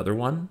draw another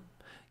one.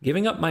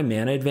 Giving up my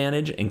mana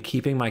advantage and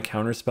keeping my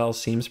counterspell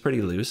seems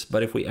pretty loose,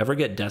 but if we ever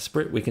get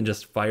desperate, we can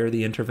just fire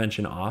the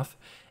Intervention off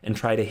and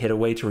try to hit a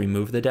way to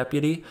remove the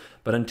Deputy.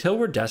 But until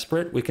we're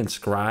desperate, we can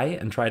scry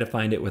and try to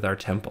find it with our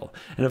Temple.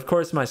 And of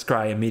course, my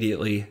scry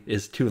immediately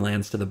is 2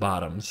 lands to the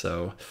bottom,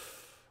 so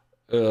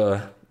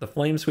the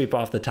Flame Sweep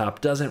off the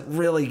top doesn't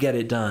really get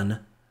it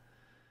done.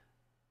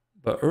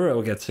 But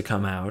Uro gets to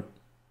come out,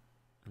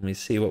 and we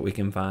see what we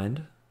can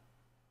find.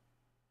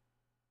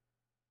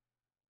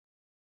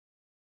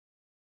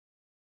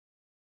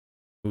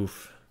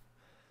 Oof.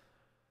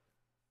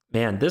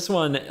 Man, this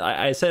one,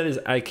 I said is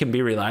I can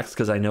be relaxed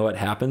because I know what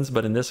happens,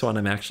 but in this one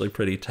I'm actually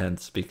pretty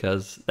tense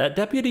because that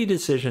Deputy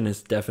decision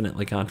is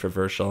definitely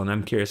controversial, and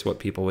I'm curious what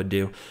people would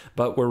do.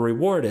 But we're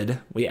rewarded.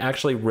 We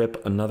actually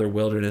rip another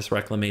Wilderness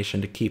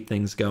Reclamation to keep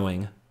things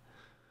going.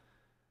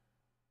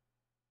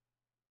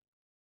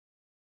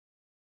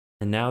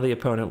 And now the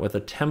opponent with a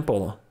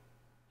Temple,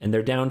 and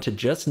they're down to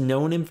just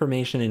known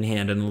information in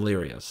hand in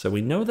Illyrios. So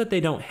we know that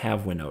they don't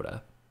have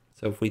Winota.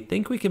 So if we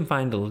think we can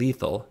find a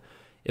lethal,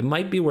 it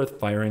might be worth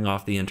firing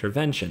off the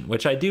intervention,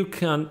 which I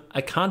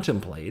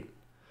contemplate.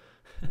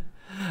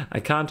 I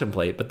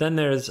contemplate, but then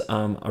there's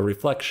a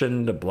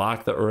reflection to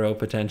block the Uro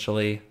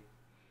potentially.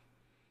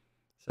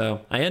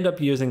 So I end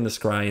up using the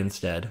Scry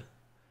instead,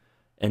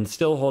 and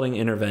still holding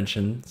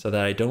intervention so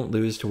that I don't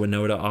lose to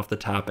Winota off the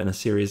top in a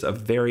series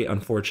of very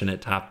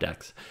unfortunate top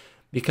decks.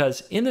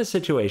 Because in this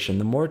situation,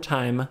 the more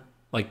time,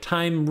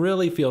 time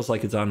really feels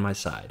like it's on my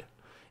side.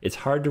 It's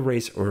hard to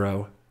race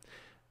Uro.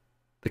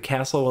 The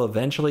castle will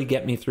eventually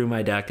get me through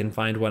my deck and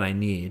find what I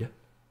need.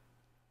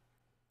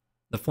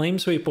 The Flame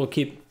Sweep will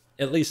keep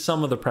at least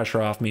some of the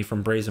pressure off me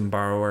from Brazen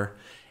Borrower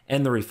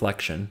and the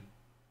reflection.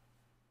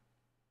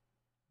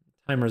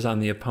 Timer's on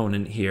the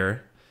opponent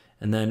here,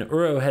 and then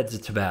Uro heads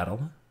to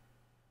battle.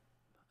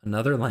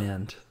 Another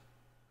land.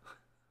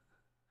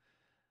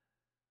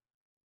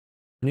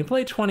 When you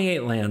play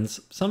 28 lands,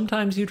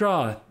 sometimes you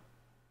draw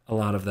a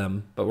lot of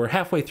them, but we're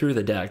halfway through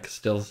the deck,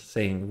 still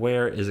saying,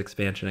 where is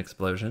Expansion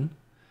Explosion?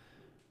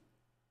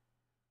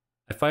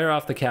 I fire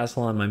off the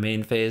castle on my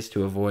main phase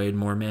to avoid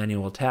more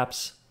manual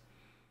taps.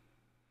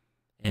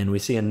 And we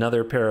see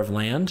another pair of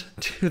land.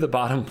 To the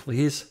bottom,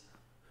 please.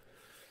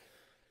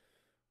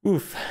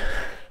 Oof.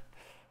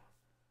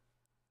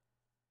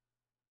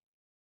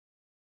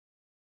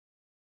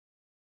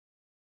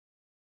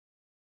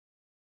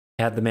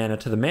 Add the mana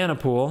to the mana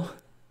pool.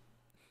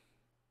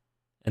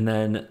 And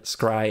then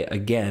scry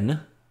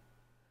again.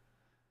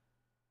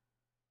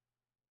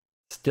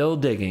 Still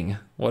digging.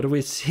 What do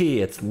we see?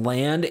 It's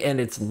land and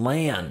it's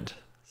land.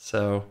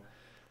 So,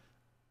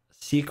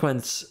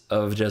 sequence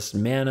of just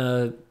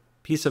mana,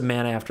 piece of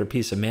mana after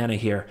piece of mana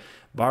here.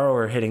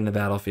 Borrower hitting the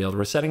battlefield.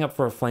 We're setting up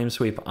for a Flame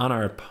Sweep on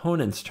our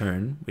opponent's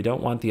turn. We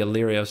don't want the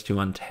Illyrios to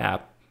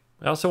untap.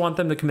 We also want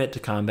them to commit to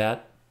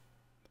combat.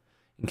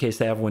 In case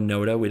they have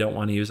Winota, we don't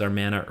want to use our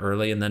mana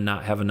early and then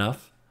not have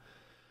enough.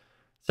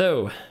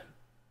 So,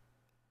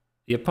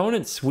 the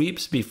opponent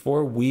sweeps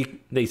before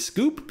they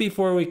scoop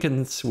before we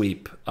can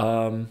sweep.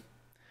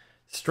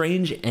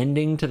 Strange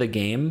ending to the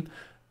game,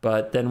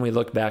 but then we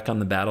look back on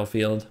the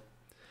battlefield.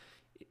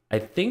 I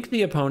think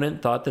the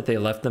opponent thought that they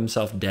left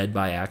themselves dead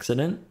by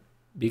accident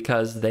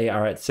because they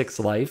are at 6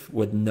 life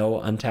with no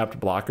untapped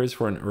blockers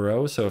for an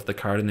Uro. So if the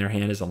card in their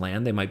hand is a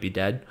land, they might be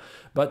dead.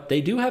 But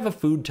they do have a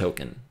food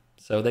token,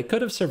 so they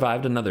could have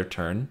survived another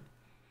turn.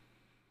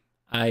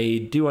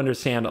 I do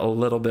understand a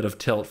little bit of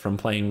tilt from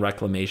playing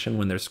Reclamation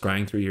when they're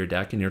scrying through your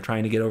deck and you're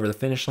trying to get over the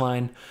finish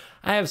line.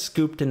 I have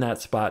scooped in that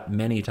spot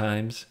many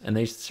times, and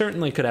they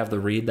certainly could have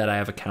the read that I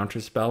have a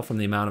counterspell from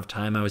the amount of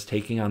time I was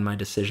taking on my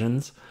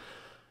decisions.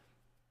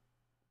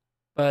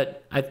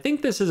 But I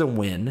think this is a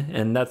win,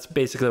 and that's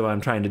basically what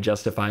I'm trying to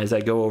justify as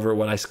I go over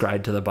what I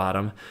scried to the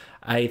bottom.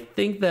 I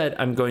think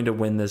that I'm going to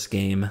win this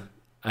game.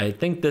 I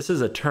think this is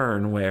a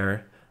turn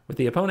where, with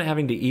the opponent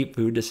having to eat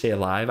food to stay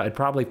alive, I'd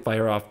probably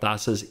fire off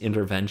Thassa's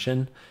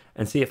intervention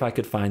and see if I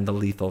could find the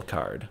lethal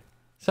card.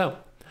 So,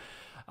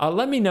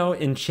 let me know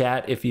in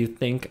chat if you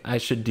think I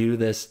should do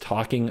this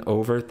talking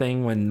over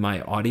thing when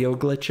my audio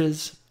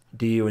glitches.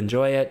 Do you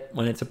enjoy it?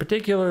 When it's a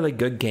particularly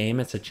good game,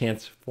 it's a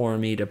chance for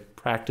me to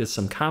practice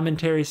some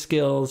commentary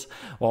skills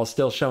while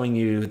still showing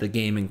you the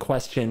game in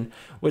question,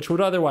 which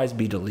would otherwise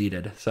be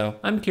deleted. So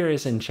I'm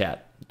curious in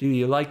chat. Do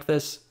you like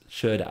this?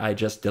 Should I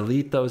just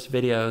delete those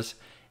videos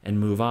and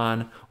move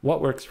on?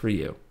 What works for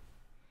you?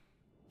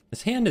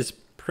 This hand is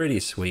pretty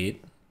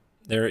sweet.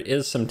 There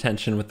is some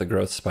tension with the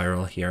growth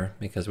spiral here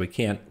because we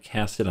can't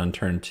cast it on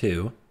turn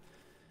 2.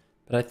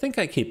 But I think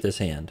I keep this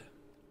hand.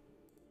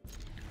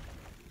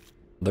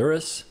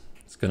 Lurrus,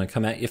 it's going to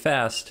come at you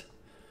fast.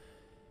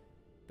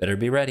 Better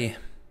be ready.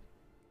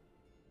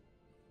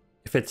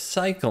 If it's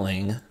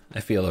cycling, I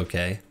feel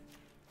okay.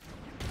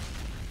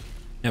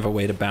 I have a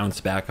way to bounce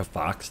back a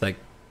Fox that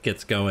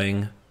gets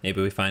going. Maybe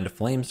we find a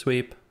Flame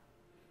Sweep.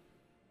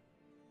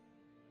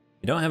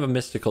 We don't have a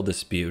Mystical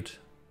Dispute,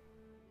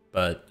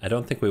 but I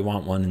don't think we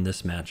want one in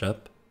this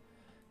matchup.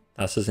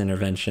 Thassa's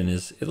intervention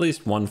is at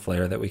least one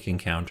flare that we can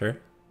counter.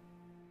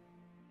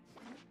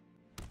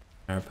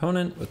 Our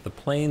opponent with the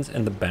Plains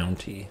and the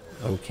Bounty.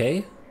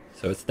 Okay,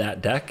 so it's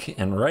that deck,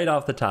 and right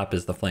off the top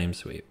is the Flame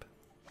Sweep.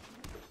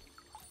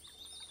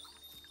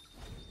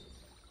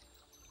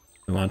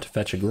 We want to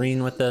fetch a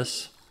green with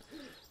this.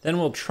 Then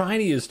we'll try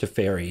to use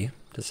Teferi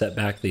to set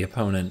back the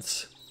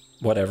opponent's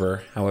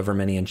however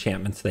many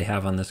enchantments they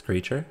have on this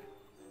creature.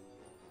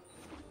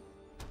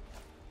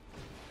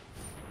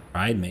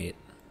 Pridemate.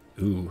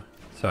 Ooh,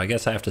 so I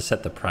guess I have to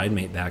set the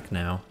Pridemate back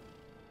now.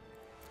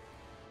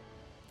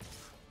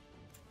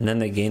 And then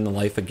they gain the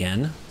life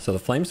again, so the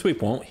Flame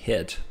Sweep won't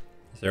hit.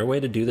 Is there a way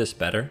to do this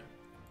better?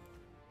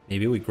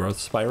 Maybe we Growth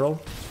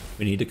Spiral?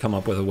 We need to come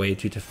up with a way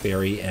to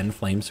Teferi and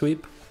Flame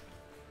Sweep.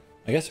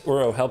 I guess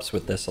Uro helps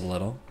with this a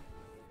little.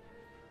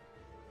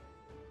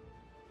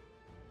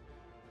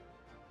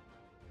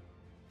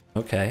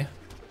 Okay,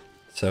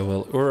 so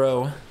will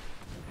Uro...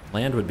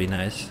 Land would be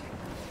nice.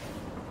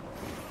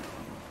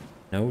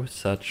 No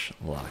such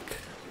luck.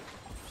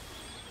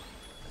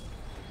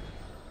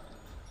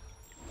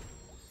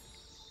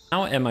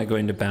 How am I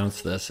going to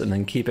bounce this and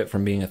then keep it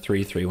from being a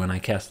 3/3 when I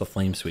cast the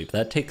Flame Sweep?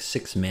 That takes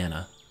 6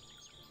 mana.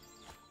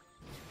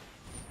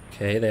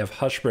 Okay, they have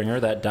Hushbringer,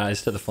 that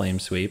dies to the Flame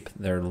Sweep.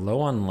 They're low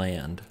on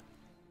land.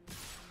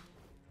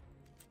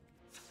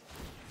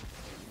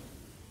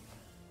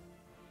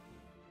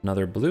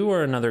 Another blue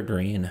or another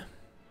green?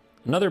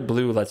 Another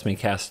blue lets me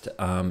cast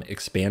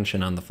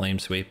Expansion on the Flame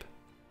Sweep.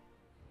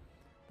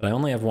 But I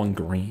only have 1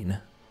 green,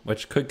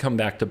 which could come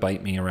back to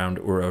bite me around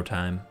Uro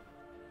time.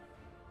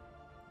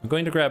 I'm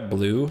going to grab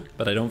blue,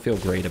 but I don't feel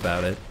great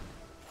about it.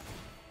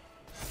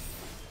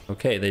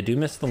 Okay, they do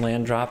miss the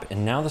land drop,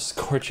 and now the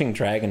Scorching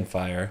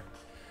Dragonfire.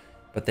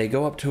 But they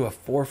go up to a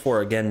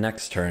 4/4 again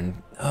next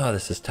turn. Oh,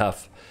 this is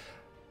tough.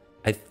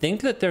 I think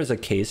that there's a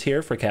case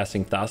here for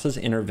casting Thassa's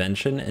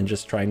Intervention and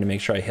just trying to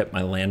make sure I hit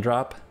my land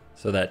drop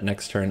so that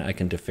next turn I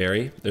can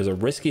Teferi. There's a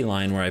risky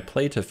line where I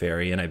play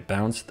Teferi and I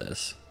bounce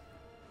this.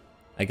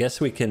 I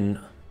guess we can...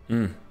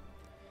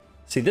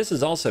 See, this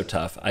is also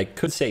tough. I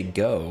could say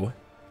go.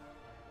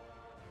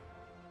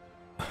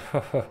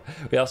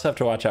 We also have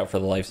to watch out for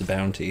the Life's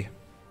Bounty.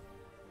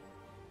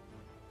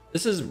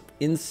 This is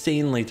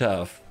insanely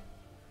tough.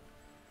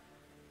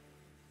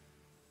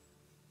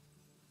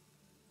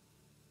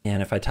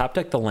 And if I top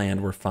deck the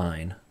land, we're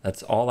fine.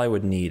 That's all I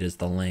would need is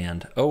the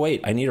land. Oh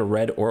wait, I need a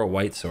red or a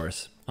white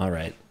source. All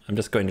right, I'm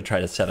just going to try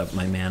to set up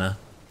my mana,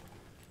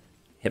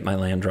 hit my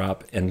land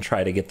drop, and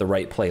try to get the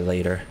right play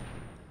later.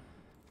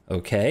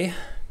 Okay.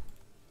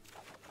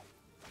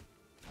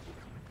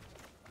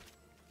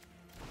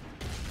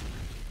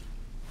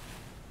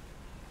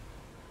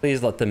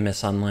 Please let them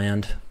miss on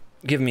land.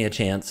 Give me a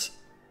chance.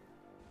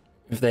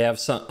 If they have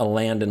a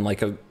land and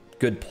like a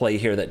good play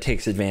here that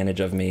takes advantage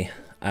of me,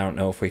 I don't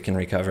know if we can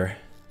recover.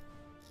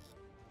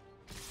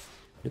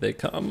 Here they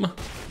come.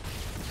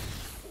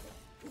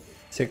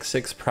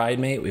 6/6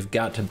 Pridemate, we've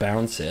got to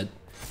bounce it.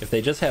 If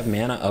they just have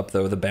mana up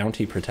though, the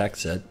bounty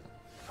protects it.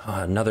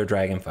 Oh, another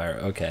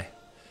Dragonfire, okay.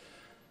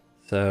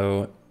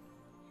 So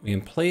we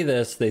can play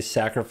this, they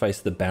sacrifice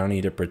the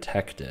bounty to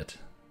protect it.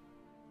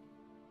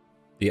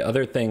 The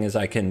other thing is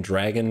I can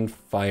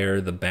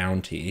Dragonfire the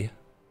bounty.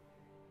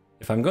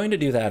 If I'm going to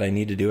do that, I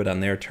need to do it on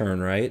their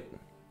turn, right?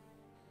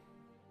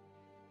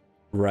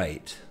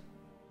 Right.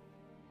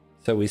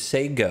 So we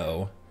say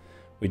go.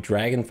 We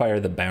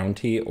Dragonfire the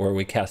bounty, or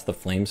we cast the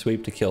Flame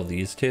Sweep to kill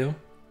these two.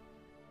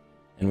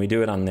 And we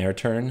do it on their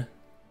turn.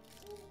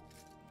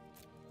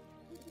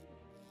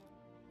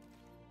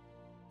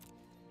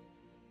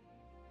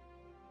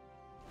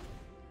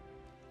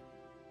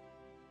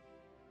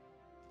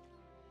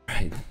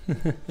 Right.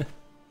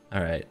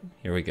 All right,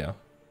 here we go.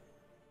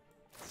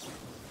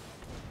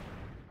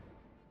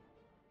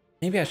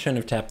 Maybe I shouldn't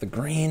have tapped the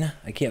green.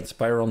 I can't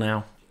spiral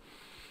now.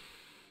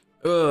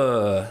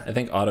 Ugh, I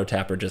think Auto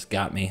Tapper just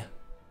got me.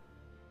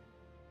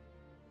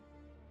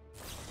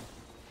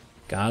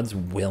 God's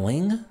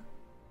Willing?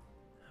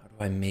 How do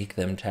I make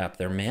them tap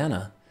their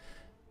mana?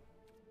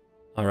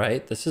 All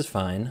right, this is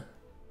fine.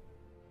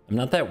 I'm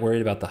not that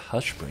worried about the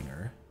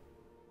Hushbringer.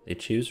 They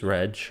choose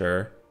red,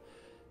 sure.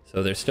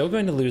 So they're still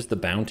going to lose the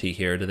bounty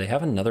here. Do they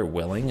have another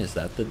Willing? Is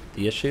that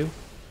the issue?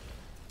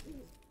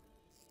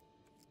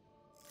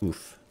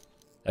 Oof.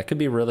 That could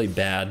be really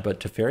bad,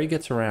 but Teferi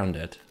gets around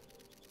it.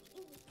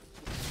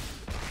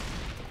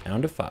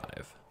 Down to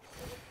 5.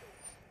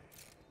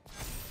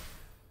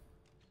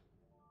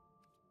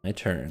 My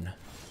turn.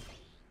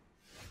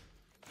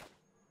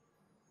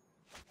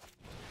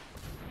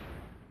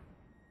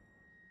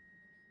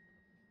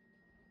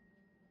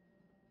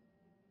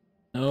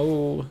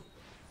 No.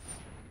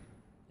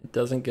 It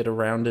doesn't get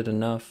around it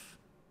enough.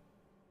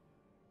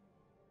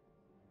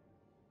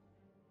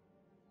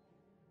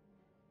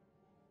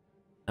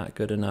 Not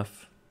good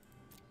enough.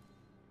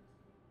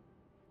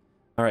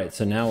 All right,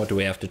 so now what do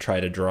we have to try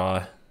to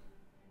draw?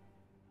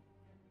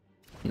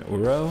 An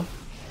Uro?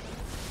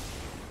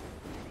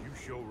 You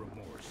show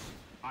remorse,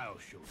 I'll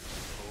show you.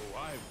 Oh,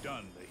 I've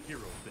done the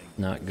hero thing.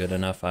 Not good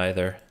enough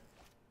either.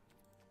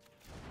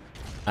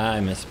 I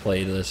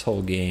misplayed this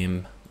whole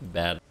game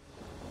bad.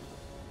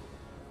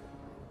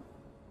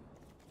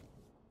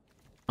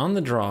 On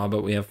the draw,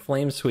 but we have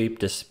Flame Sweep,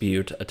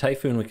 Dispute, a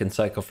Typhoon we can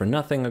cycle for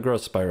nothing, a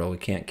Growth Spiral we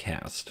can't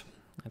cast.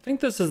 I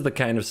think this is the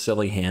kind of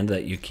silly hand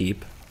that you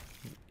keep.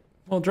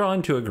 We'll draw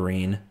into a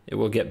green. It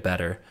will get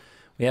better.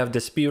 We have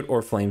Dispute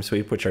or Flame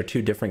Sweep, which are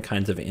two different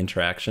kinds of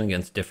interaction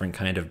against different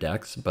kind of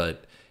decks,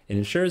 but it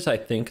ensures, I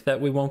think,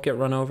 that we won't get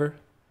run over.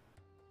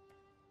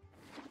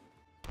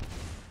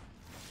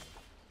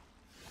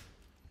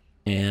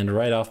 And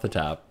right off the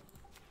top.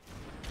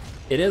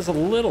 It is a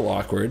little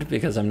awkward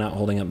because I'm not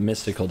holding up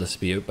Mystical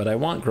Dispute, but I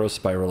want Growth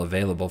Spiral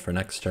available for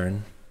next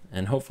turn,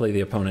 and hopefully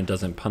the opponent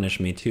doesn't punish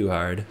me too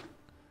hard.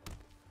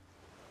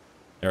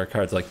 There are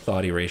cards like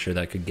Thought Erasure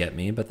that could get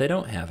me, but they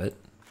don't have it.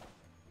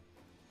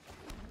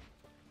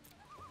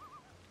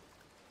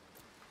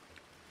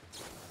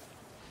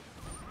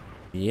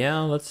 Yeah,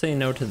 let's say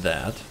no to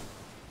that.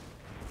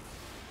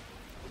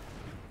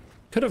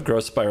 Could have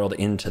growth spiraled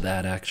into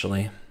that,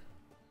 actually.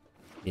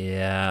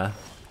 Yeah,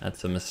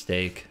 that's a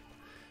mistake.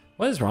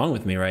 What is wrong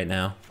with me right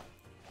now?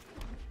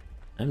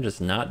 I'm just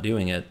not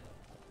doing it.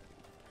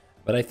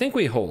 But I think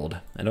we hold.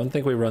 I don't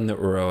think we run the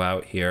Uro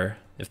out here.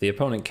 If the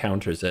opponent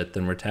counters it,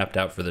 then we're tapped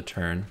out for the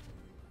turn.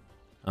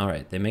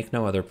 Alright, they make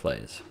no other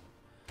plays.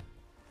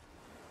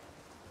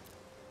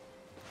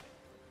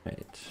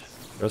 Right,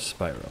 growth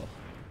spiral.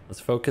 Let's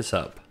focus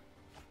up.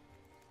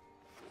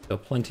 Still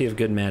plenty of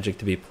good magic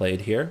to be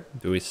played here.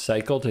 Do we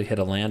cycle to hit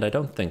a land? I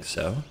don't think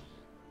so.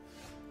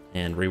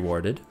 And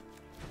rewarded.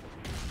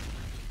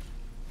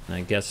 And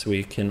I guess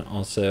we can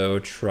also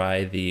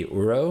try the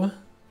Uro.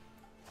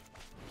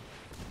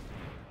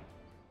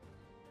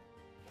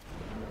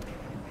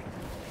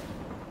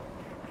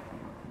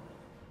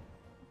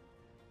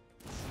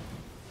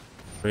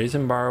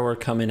 Brazen Borrower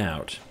coming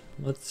out.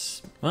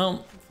 Let's,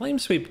 well, Flame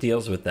Sweep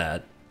deals with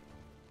that.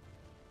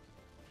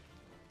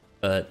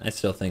 But I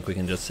still think we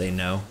can just say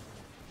no.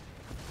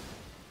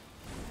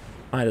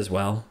 Might as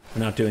well.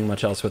 We're not doing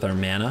much else with our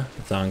mana.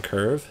 It's on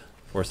curve.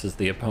 Forces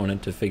the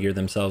opponent to figure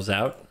themselves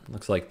out.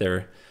 Looks like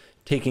they're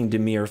taking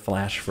Dimir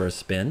Flash for a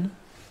spin.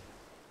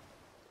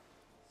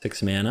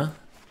 6 mana.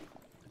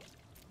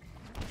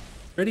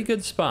 Pretty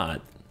good spot.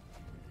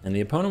 And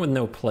the opponent with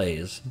no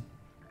plays.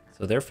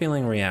 So they're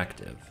feeling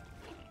reactive.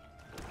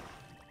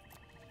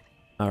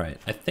 Alright,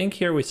 I think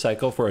here we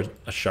cycle for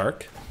a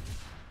shark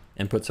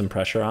and put some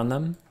pressure on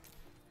them.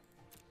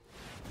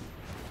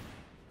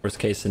 Worst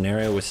case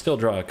scenario, we still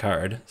draw a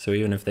card, so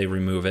even if they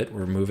remove it,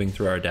 we're moving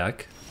through our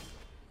deck.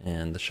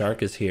 And the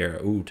shark is here.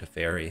 Ooh,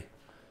 Teferi.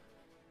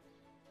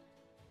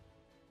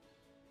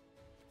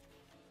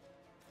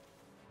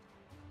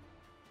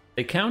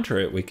 They counter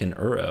it, we can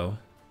Uro.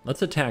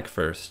 Let's attack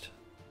first.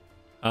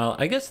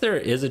 I guess there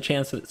is a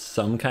chance that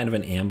some kind of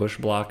an ambush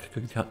block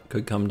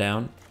could come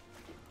down.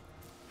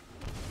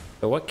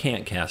 But what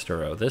can't cast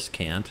Uro? This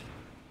can't.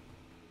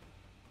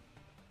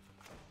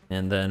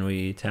 And then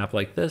we tap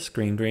like this,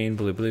 green, green,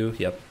 blue, blue,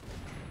 yep.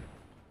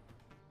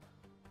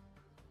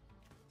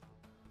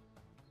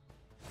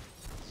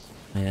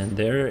 And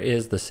there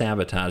is the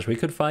sabotage. We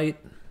could fight.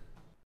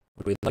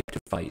 Would we like to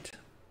fight?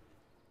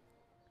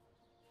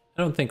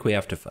 I don't think we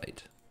have to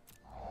fight.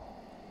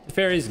 The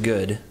fairy's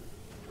good,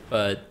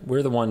 but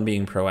we're the one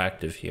being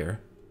proactive here.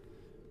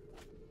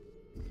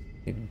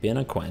 We've been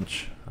a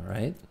quench, all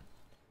right.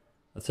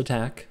 Let's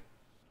attack.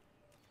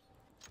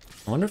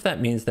 I wonder if that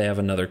means they have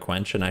another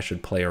quench and I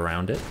should play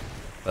around it,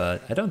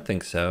 but I don't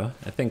think so.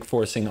 I think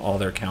forcing all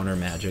their counter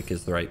magic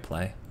is the right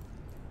play.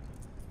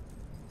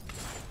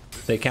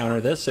 If they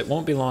counter this, it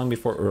won't be long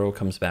before Uro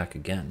comes back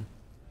again.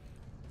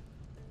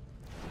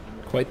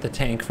 Quite the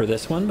tank for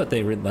this one, but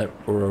they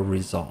let Uro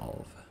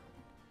resolve.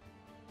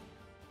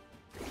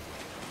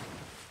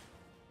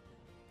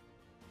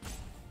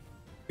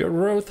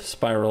 Growth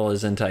Spiral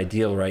isn't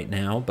ideal right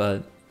now,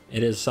 but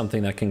it is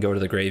something that can go to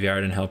the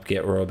graveyard and help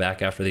get Uro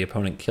back after the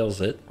opponent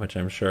kills it, which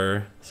I'm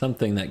sure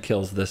something that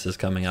kills this is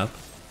coming up.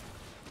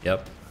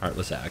 Yep,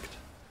 Heartless Act.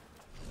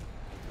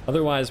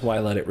 Otherwise, why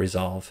let it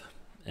resolve?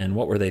 And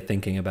what were they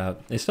thinking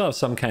about? They still have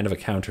some kind of a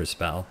counter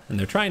spell, and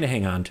they're trying to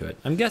hang on to it.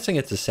 I'm guessing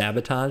it's a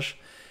sabotage.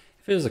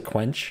 If it was a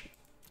quench,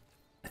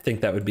 I think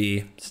that would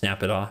be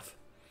snap it off.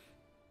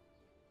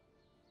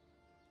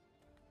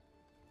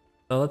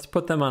 So let's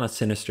put them on a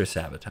Sinister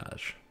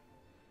Sabotage.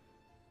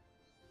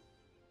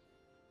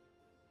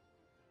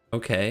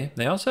 Okay,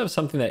 they also have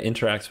something that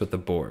interacts with the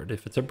board.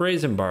 If it's a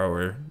Brazen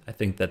Borrower, I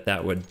think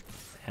that would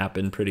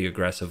happen pretty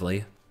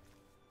aggressively.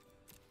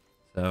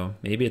 So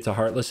maybe it's a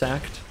Heartless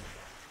Act.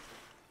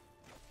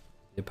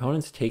 The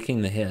opponent's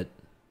taking the hit.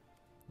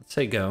 Let's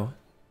say go.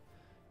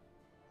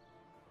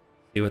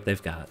 See what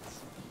they've got.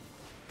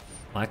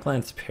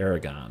 Blacklance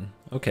Paragon.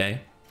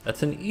 Okay,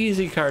 that's an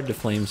easy card to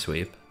Flame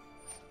Sweep.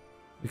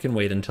 We can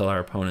wait until our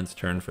opponent's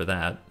turn for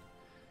that.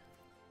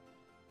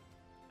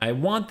 I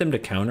want them to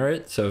counter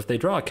it, so if they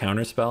draw a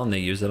counter spell and they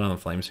use it on a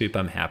Flame Sweep,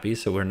 I'm happy,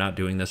 so we're not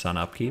doing this on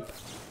upkeep.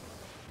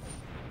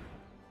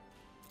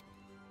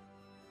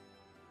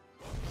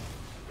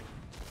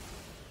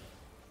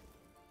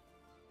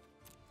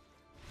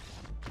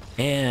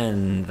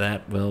 And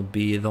that will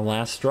be the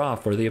last straw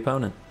for the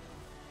opponent.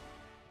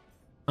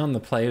 On the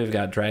play, we've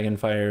got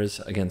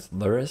Dragonfires against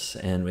Luris,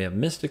 and we have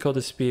Mystical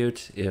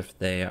Dispute if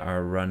they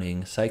are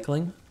running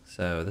Cycling,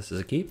 so this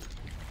is a keep.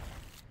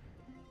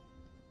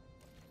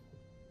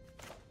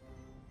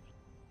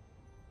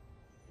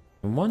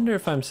 I wonder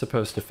if I'm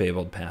supposed to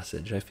Fabled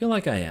Passage. I feel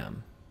like I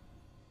am.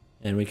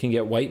 And we can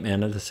get white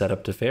mana to set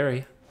up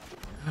Teferi.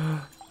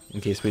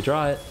 In case we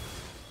draw it.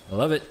 I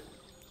love it.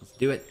 Let's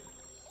do it.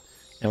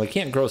 And we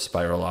can't Growth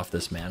Spiral off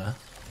this mana.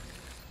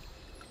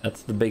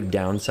 That's the big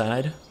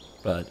downside.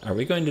 But are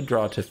we going to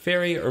draw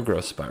Teferi or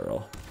Growth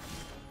Spiral?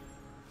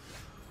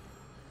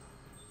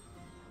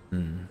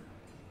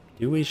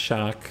 Do we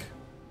shock?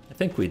 I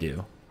think we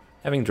do.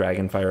 Having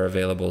Dragonfire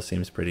available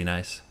seems pretty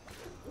nice.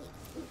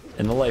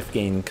 And the life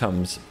gain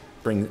comes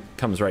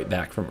right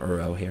back from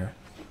Uro here.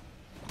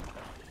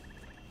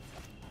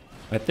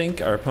 I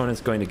think our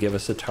opponent's going to give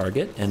us a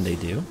target, and they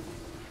do.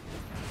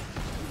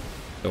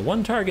 So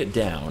one target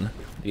down.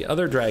 The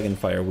other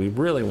Dragonfire we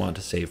really want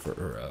to save for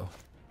Uro.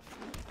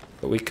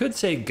 But we could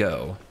say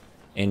go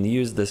and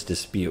use this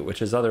Dispute,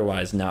 which is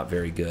otherwise not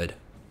very good.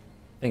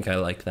 I think I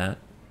like that.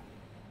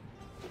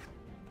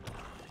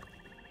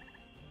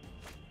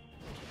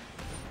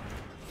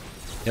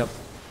 Yep,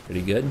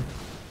 pretty good.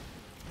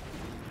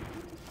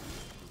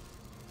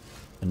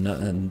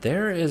 And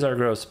there is our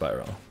Growth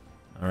Spiral.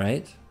 All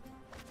right.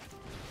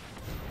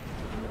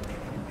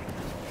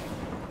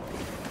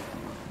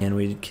 And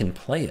we can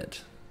play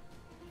it.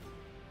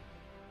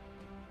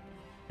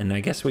 And I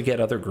guess we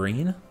get other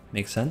green.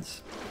 Makes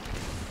sense.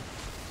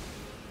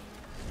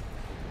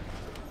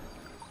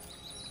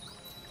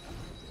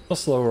 We'll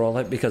slow roll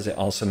it because it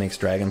also makes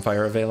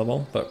Dragonfire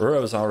available, but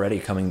Uro's already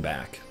coming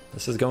back.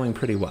 This is going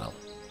pretty well.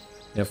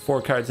 We have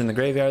 4 cards in the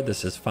graveyard.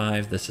 This is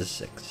 5. This is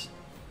 6.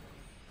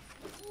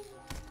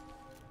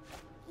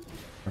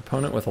 Our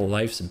opponent with a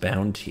Life's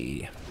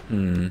Bounty.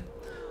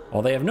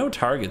 While they have no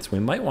targets, we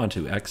might want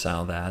to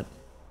exile that.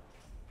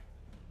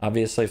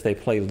 Obviously, if they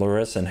play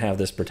Lurrus and have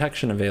this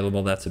protection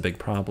available, that's a big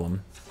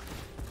problem.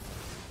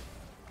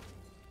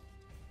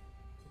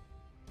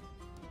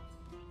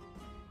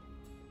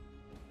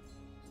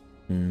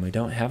 We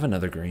don't have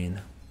another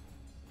green.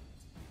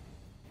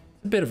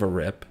 A bit of a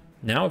rip.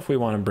 Now if we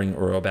want to bring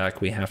Uro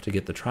back, we have to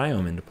get the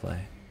Triome into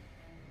play.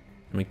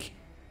 And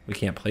we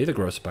can't play the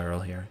Growth Spiral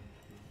here.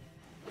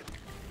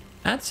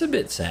 That's a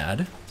bit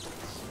sad.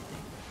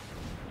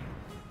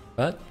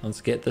 But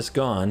let's get this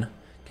gone.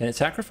 Can it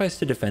sacrifice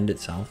to defend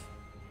itself?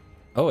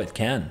 Oh, it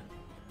can.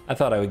 I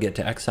thought I would get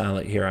to exile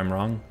it here. I'm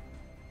wrong.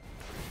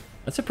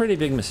 That's a pretty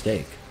big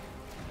mistake.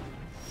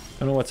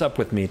 Don't know what's up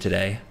with me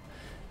today.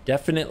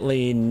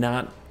 Definitely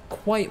not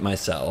quite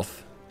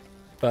myself,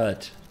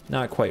 but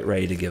not quite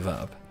ready to give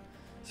up.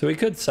 So we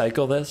could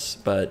cycle this,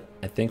 but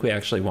I think we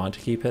actually want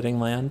to keep hitting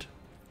land,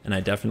 and I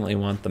definitely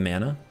want the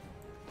mana.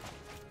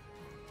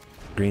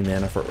 Green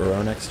mana for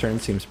Uro next turn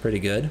seems pretty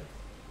good.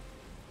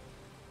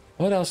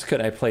 What else could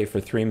I play for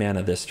 3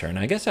 mana this turn?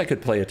 I guess I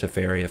could play a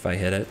Teferi if I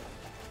hit it.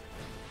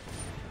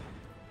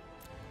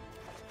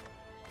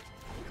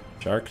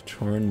 Shark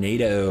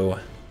Tornado.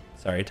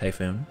 Sorry,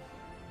 Typhoon.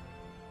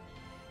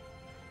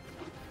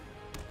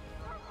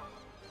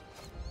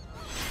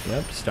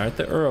 Yep, start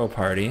the Uro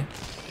party.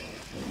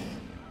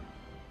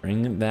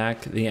 Bring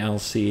back the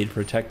Alseid,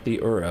 protect the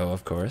Uro,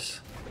 of course.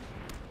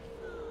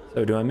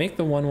 So do I make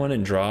the 1/1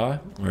 and draw,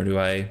 or do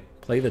I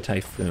play the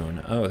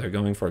Typhoon? Oh, they're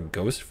going for a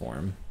Ghost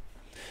form.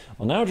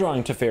 Well, now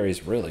drawing Teferi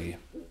is really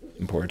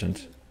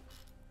important.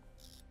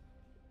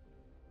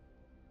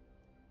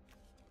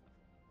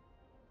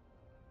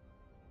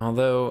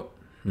 Although,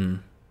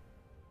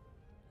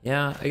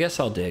 yeah, I guess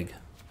I'll dig.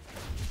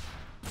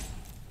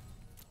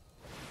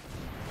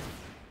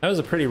 That was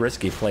a pretty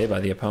risky play by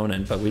the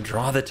opponent, but we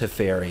draw the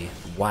Teferi.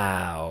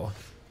 Wow.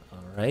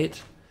 All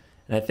right.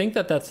 And I think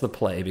that that's the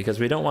play, because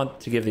we don't want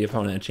to give the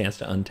opponent a chance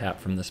to untap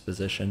from this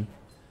position.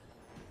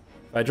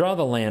 If I draw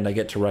the land, I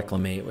get to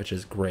Reclamate, which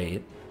is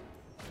great.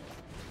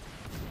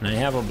 And I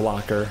have a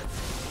blocker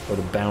for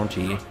the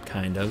bounty,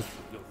 kind of.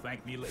 You'll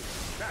thank me later.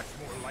 That's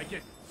more like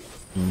it.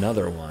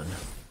 Another one.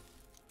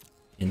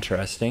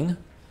 Interesting.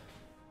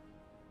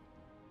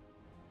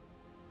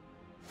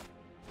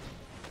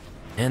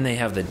 And they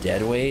have the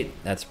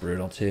Deadweight. That's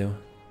brutal too.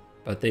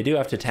 But they do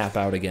have to tap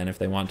out again if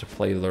they want to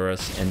play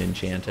Lurrus and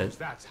enchant it.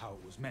 That's how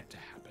it was meant to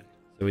happen.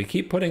 So we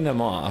keep putting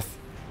them off.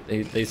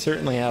 They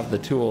certainly have the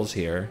tools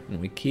here, and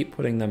we keep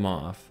putting them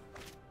off.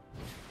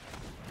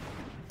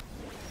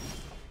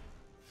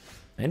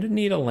 I didn't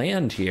need a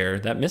land here.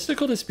 That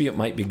Mystical Dispute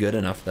might be good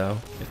enough, though,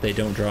 if they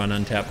don't draw an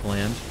untapped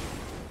land.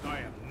 I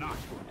am not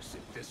going to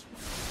sit this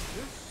one.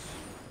 This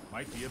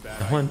might be a bad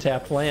No idea.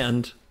 untapped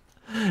land.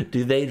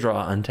 Do they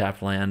draw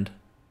untapped land?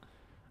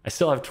 I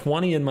still have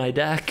 20 in my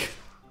deck,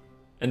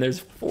 and there's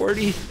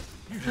 40. You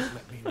just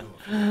let me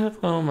know.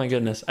 Oh my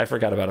goodness. I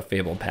forgot about a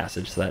Fabled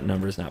Passage, so that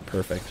number's not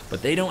perfect.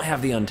 But they don't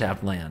have the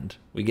untapped land.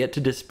 We get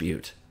to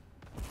dispute.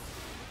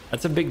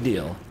 That's a big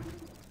deal.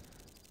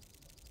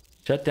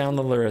 Shut down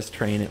the Lurrus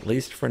train, at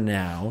least for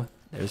now.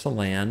 There's a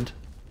land.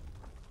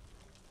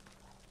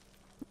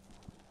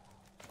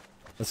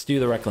 Let's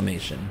do the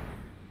Reclamation.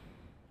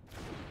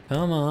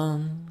 Come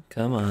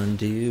on,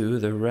 do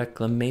the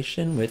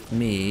Reclamation with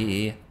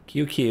me.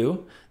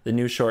 QQ, the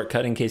new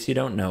shortcut in case you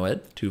don't know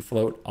it, to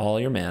float all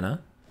your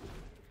mana.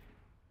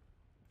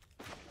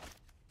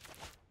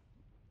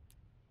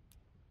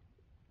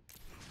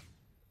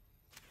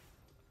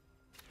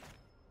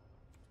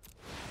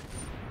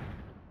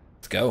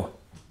 Let's go.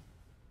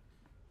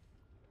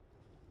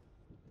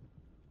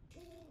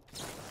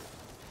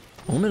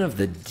 Omen of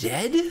the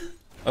Dead?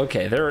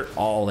 Okay, they're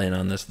all in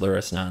on this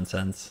Lurrus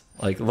nonsense.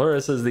 Like,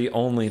 Lurrus is the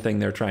only thing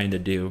they're trying to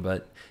do,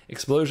 but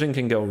Explosion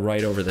can go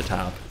right over the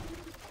top.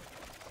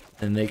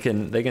 And they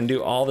can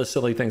do all the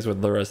silly things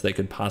with Lurrus they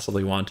could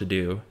possibly want to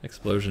do.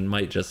 Explosion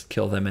might just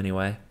kill them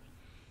anyway.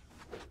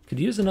 Could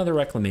use another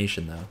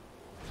Reclamation, though.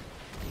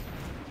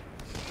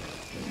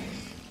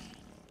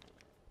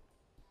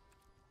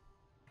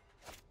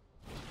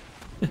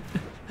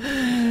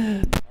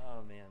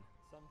 Oh, man.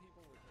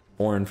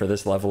 born for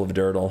this level of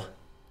Dirtle.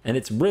 And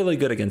it's really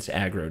good against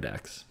aggro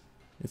decks.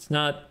 It's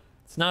not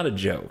a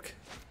joke.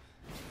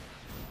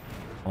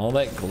 All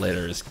that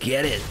glitters.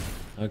 Get it!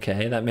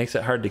 Okay, that makes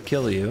it hard to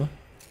kill you.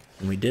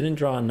 And we didn't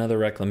draw another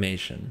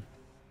Reclamation.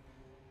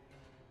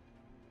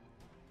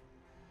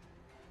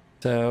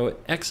 So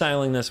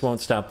exiling this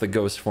won't stop the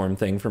ghost form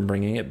thing from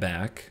bringing it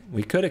back.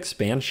 We could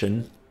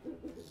expansion.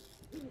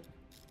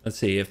 Let's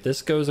see, if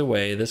this goes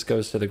away, this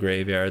goes to the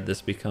graveyard.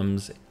 This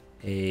becomes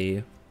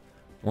a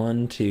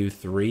 1, 2,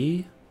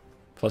 3,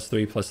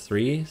 +3,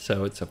 +3.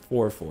 So it's a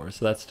 4/4.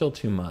 So that's still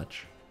too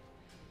much.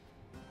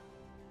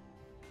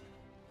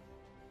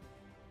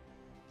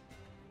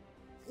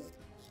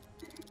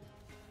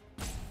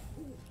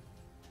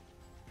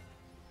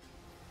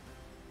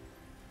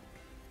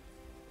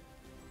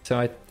 So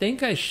I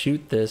think I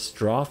shoot this,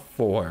 draw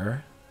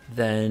 4,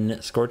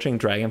 then Scorching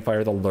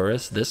Dragonfire the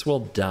Lurrus. This will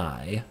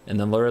die, and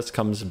then Lurrus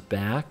comes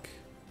back.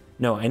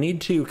 No, I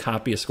need to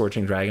copy a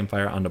Scorching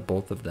Dragonfire onto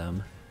both of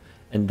them,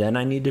 and then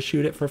I need to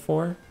shoot it for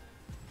 4?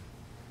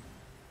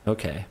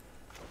 Okay.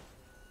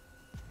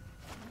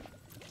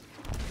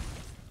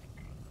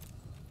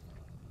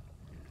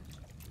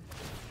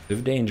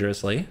 Move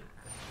dangerously.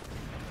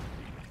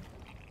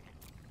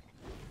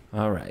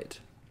 All right.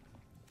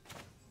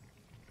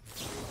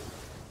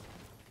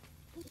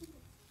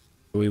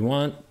 We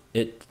want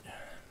it.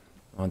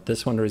 I want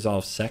this one to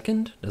resolve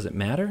second. Does it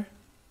matter?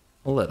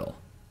 A little.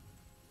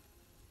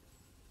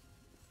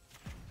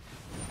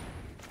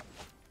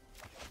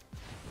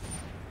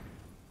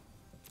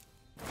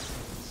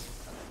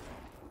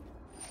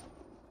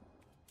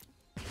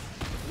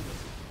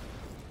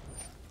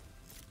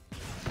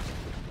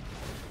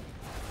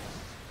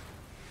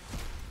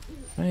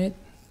 Right.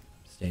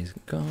 Stays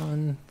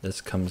gone. This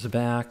comes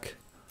back.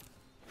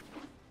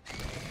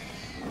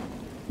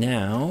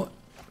 Now.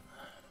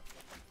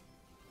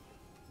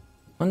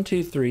 1,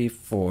 2, 3,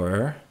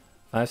 4,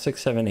 5,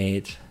 6, 7,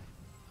 8,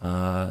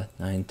 9,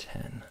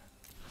 10.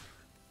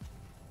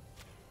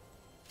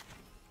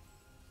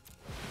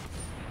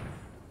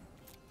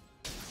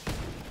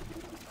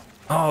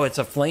 Oh, it's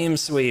a flame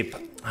sweep.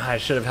 I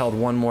should have held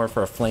one more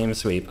for a flame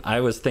sweep.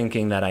 I was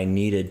thinking that I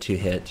needed to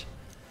hit.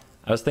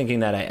 I was thinking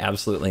that I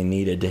absolutely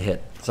needed to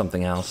hit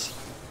something else.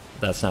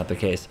 That's not the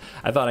case.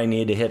 I thought I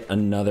needed to hit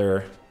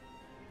another.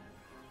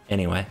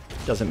 Anyway,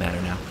 doesn't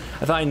matter now.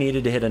 I thought I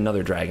needed to hit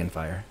another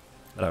Dragonfire.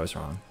 But I was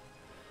wrong.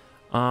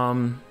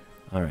 All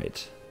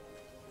right.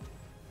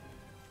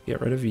 Get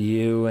rid of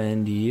you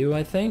and you,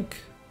 I think.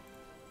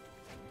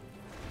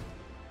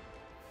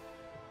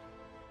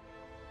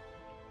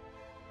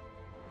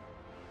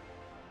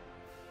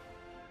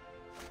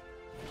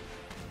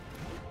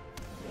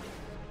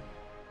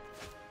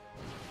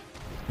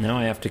 Now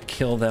I have to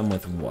kill them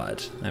with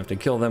what? I have to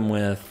kill them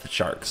with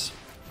sharks.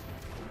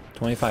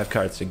 25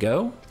 cards to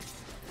go.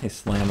 He's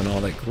slamming all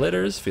that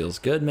glitters. Feels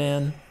good,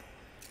 man.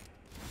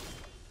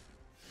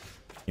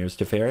 Here's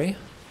Teferi.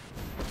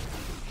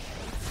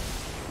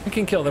 I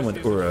can kill them with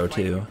Uro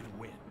too.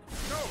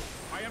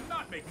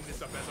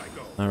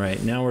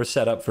 Alright, now we're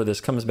set up for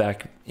this comes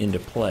back into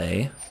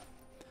play.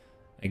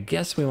 I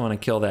guess we want to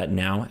kill that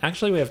now.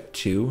 Actually, we have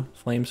 2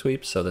 flame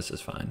sweeps, so this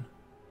is fine.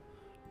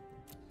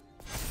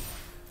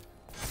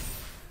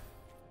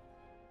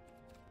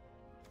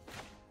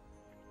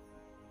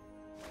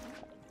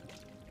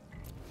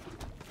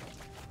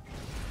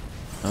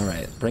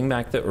 Alright, bring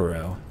back the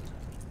Uro.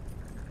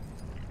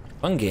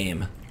 Fun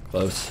game.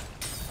 Close.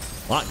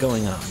 A lot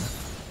going on.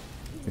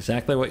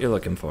 Exactly what you're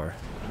looking for.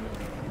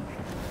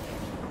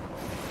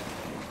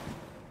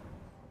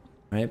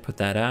 Alright, put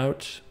that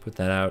out. Put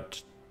that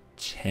out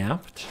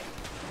tapped.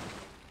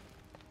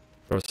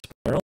 Throw a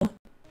Spiral. Put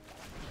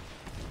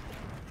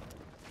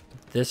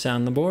this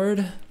on the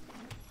board.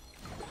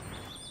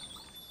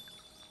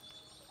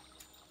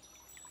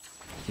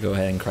 Go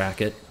ahead and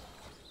crack it.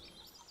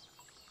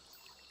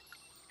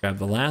 Grab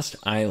the last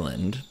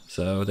island.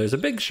 So there's a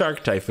big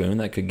Shark Typhoon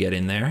that could get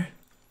in there.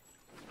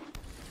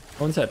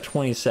 One's at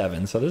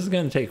 27, so this is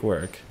going to take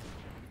work.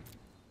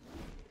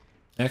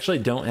 I actually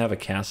don't have a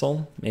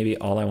castle. Maybe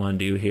all I want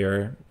to do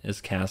here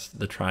is cast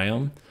the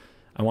Triome.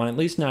 I want at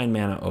least 9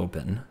 mana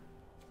open.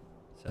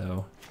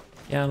 So,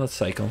 yeah, let's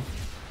cycle.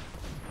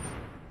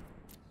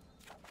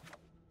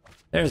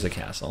 There's a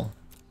castle.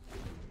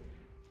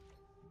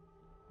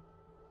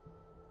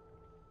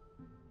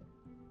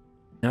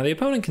 Now the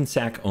opponent can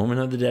sack Omen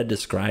of the Dead to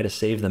Scry to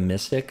save the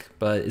Mystic,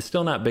 but it's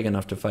still not big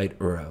enough to fight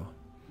Uro.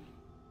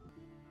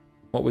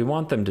 What we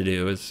want them to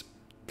do is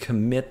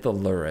commit the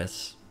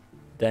Lurrus,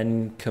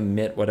 then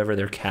commit whatever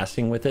they're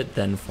casting with it,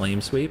 then Flame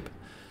Sweep.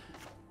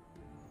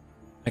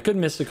 I could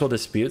Mystical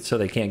Dispute so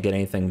they can't get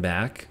anything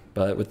back,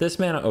 but with this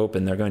mana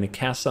open, they're going to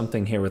cast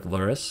something here with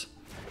Lurrus.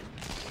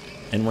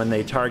 And when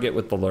they target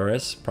with the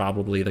Lurrus,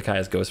 probably the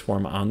Kaya's Ghost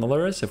form on the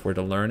Lurrus, if we're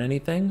to learn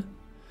anything,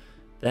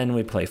 then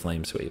we play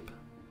Flame Sweep.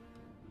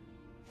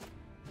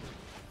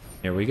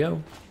 Here we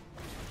go.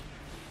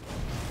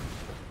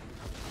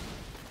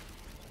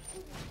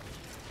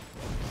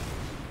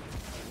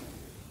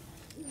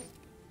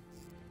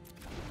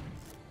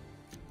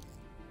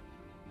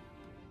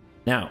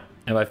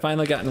 Have I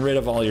finally gotten rid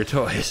of all your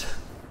toys?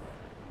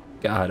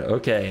 God,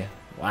 okay.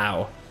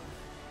 Wow.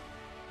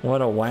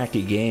 What a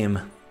wacky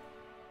game.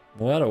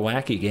 What a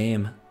wacky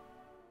game.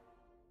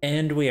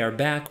 And we are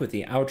back with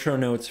the outro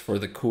notes for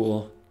the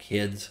Cool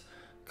Kids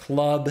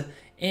Club.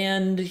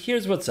 And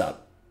here's what's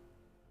up.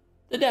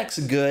 The deck's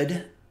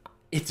good.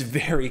 It's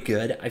very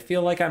good. I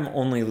feel like I'm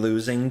only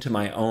losing to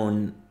my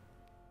own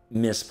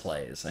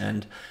misplays.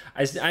 And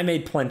I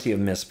made plenty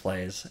of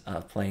misplays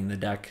playing the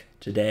deck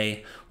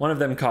today. One of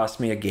them cost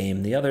me a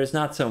game. The others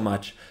not so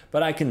much.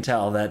 But I can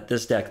tell that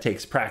this deck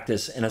takes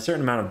practice and a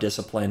certain amount of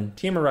discipline.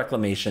 Temur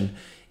Reclamation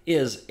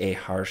is a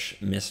harsh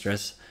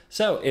mistress.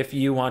 So if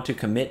you want to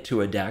commit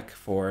to a deck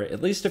for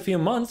at least a few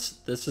months,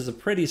 this is a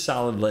pretty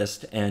solid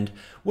list. And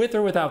with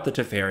or without the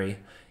Teferi,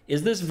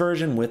 is this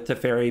version with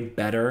Teferi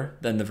better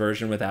than the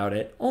version without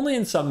it? Only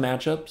in some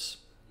matchups.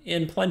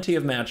 In plenty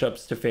of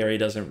matchups, Teferi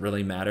doesn't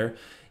really matter.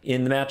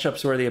 In the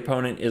matchups where the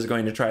opponent is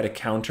going to try to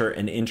counter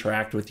and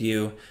interact with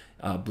you,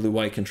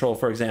 blue-white control,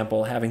 for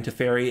example, having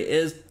Teferi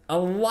is a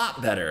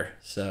lot better.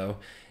 So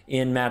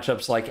in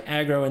matchups like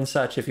aggro and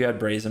such, if you had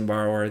Brazen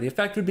Borrower, the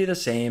effect would be the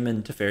same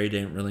and Teferi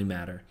didn't really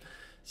matter.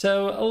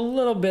 So a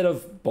little bit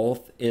of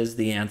both is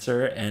the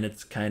answer, and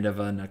it's kind of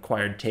an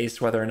acquired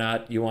taste whether or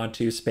not you want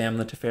to spam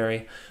the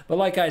Teferi. But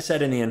like I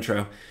said in the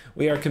intro,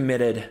 we are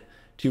committed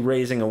to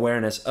raising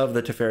awareness of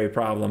the Teferi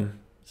problem,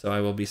 so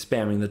I will be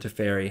spamming the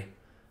Teferi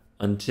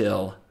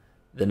until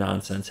the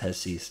nonsense has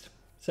ceased.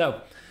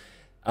 So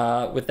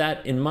with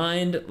that in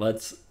mind,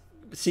 let's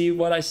see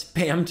what I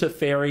spam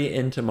Teferi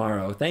in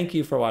tomorrow. Thank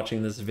you for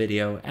watching this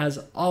video. As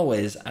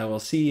always, I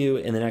will see you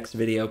in the next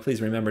video. Please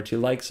remember to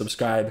like,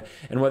 subscribe,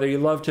 and whether you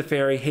love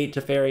Teferi, hate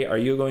Teferi, are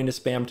you going to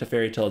spam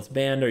Teferi till it's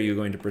banned? Or are you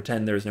going to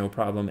pretend there's no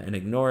problem and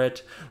ignore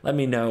it? Let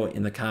me know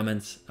in the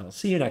comments. I will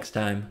see you next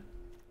time.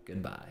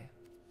 Goodbye.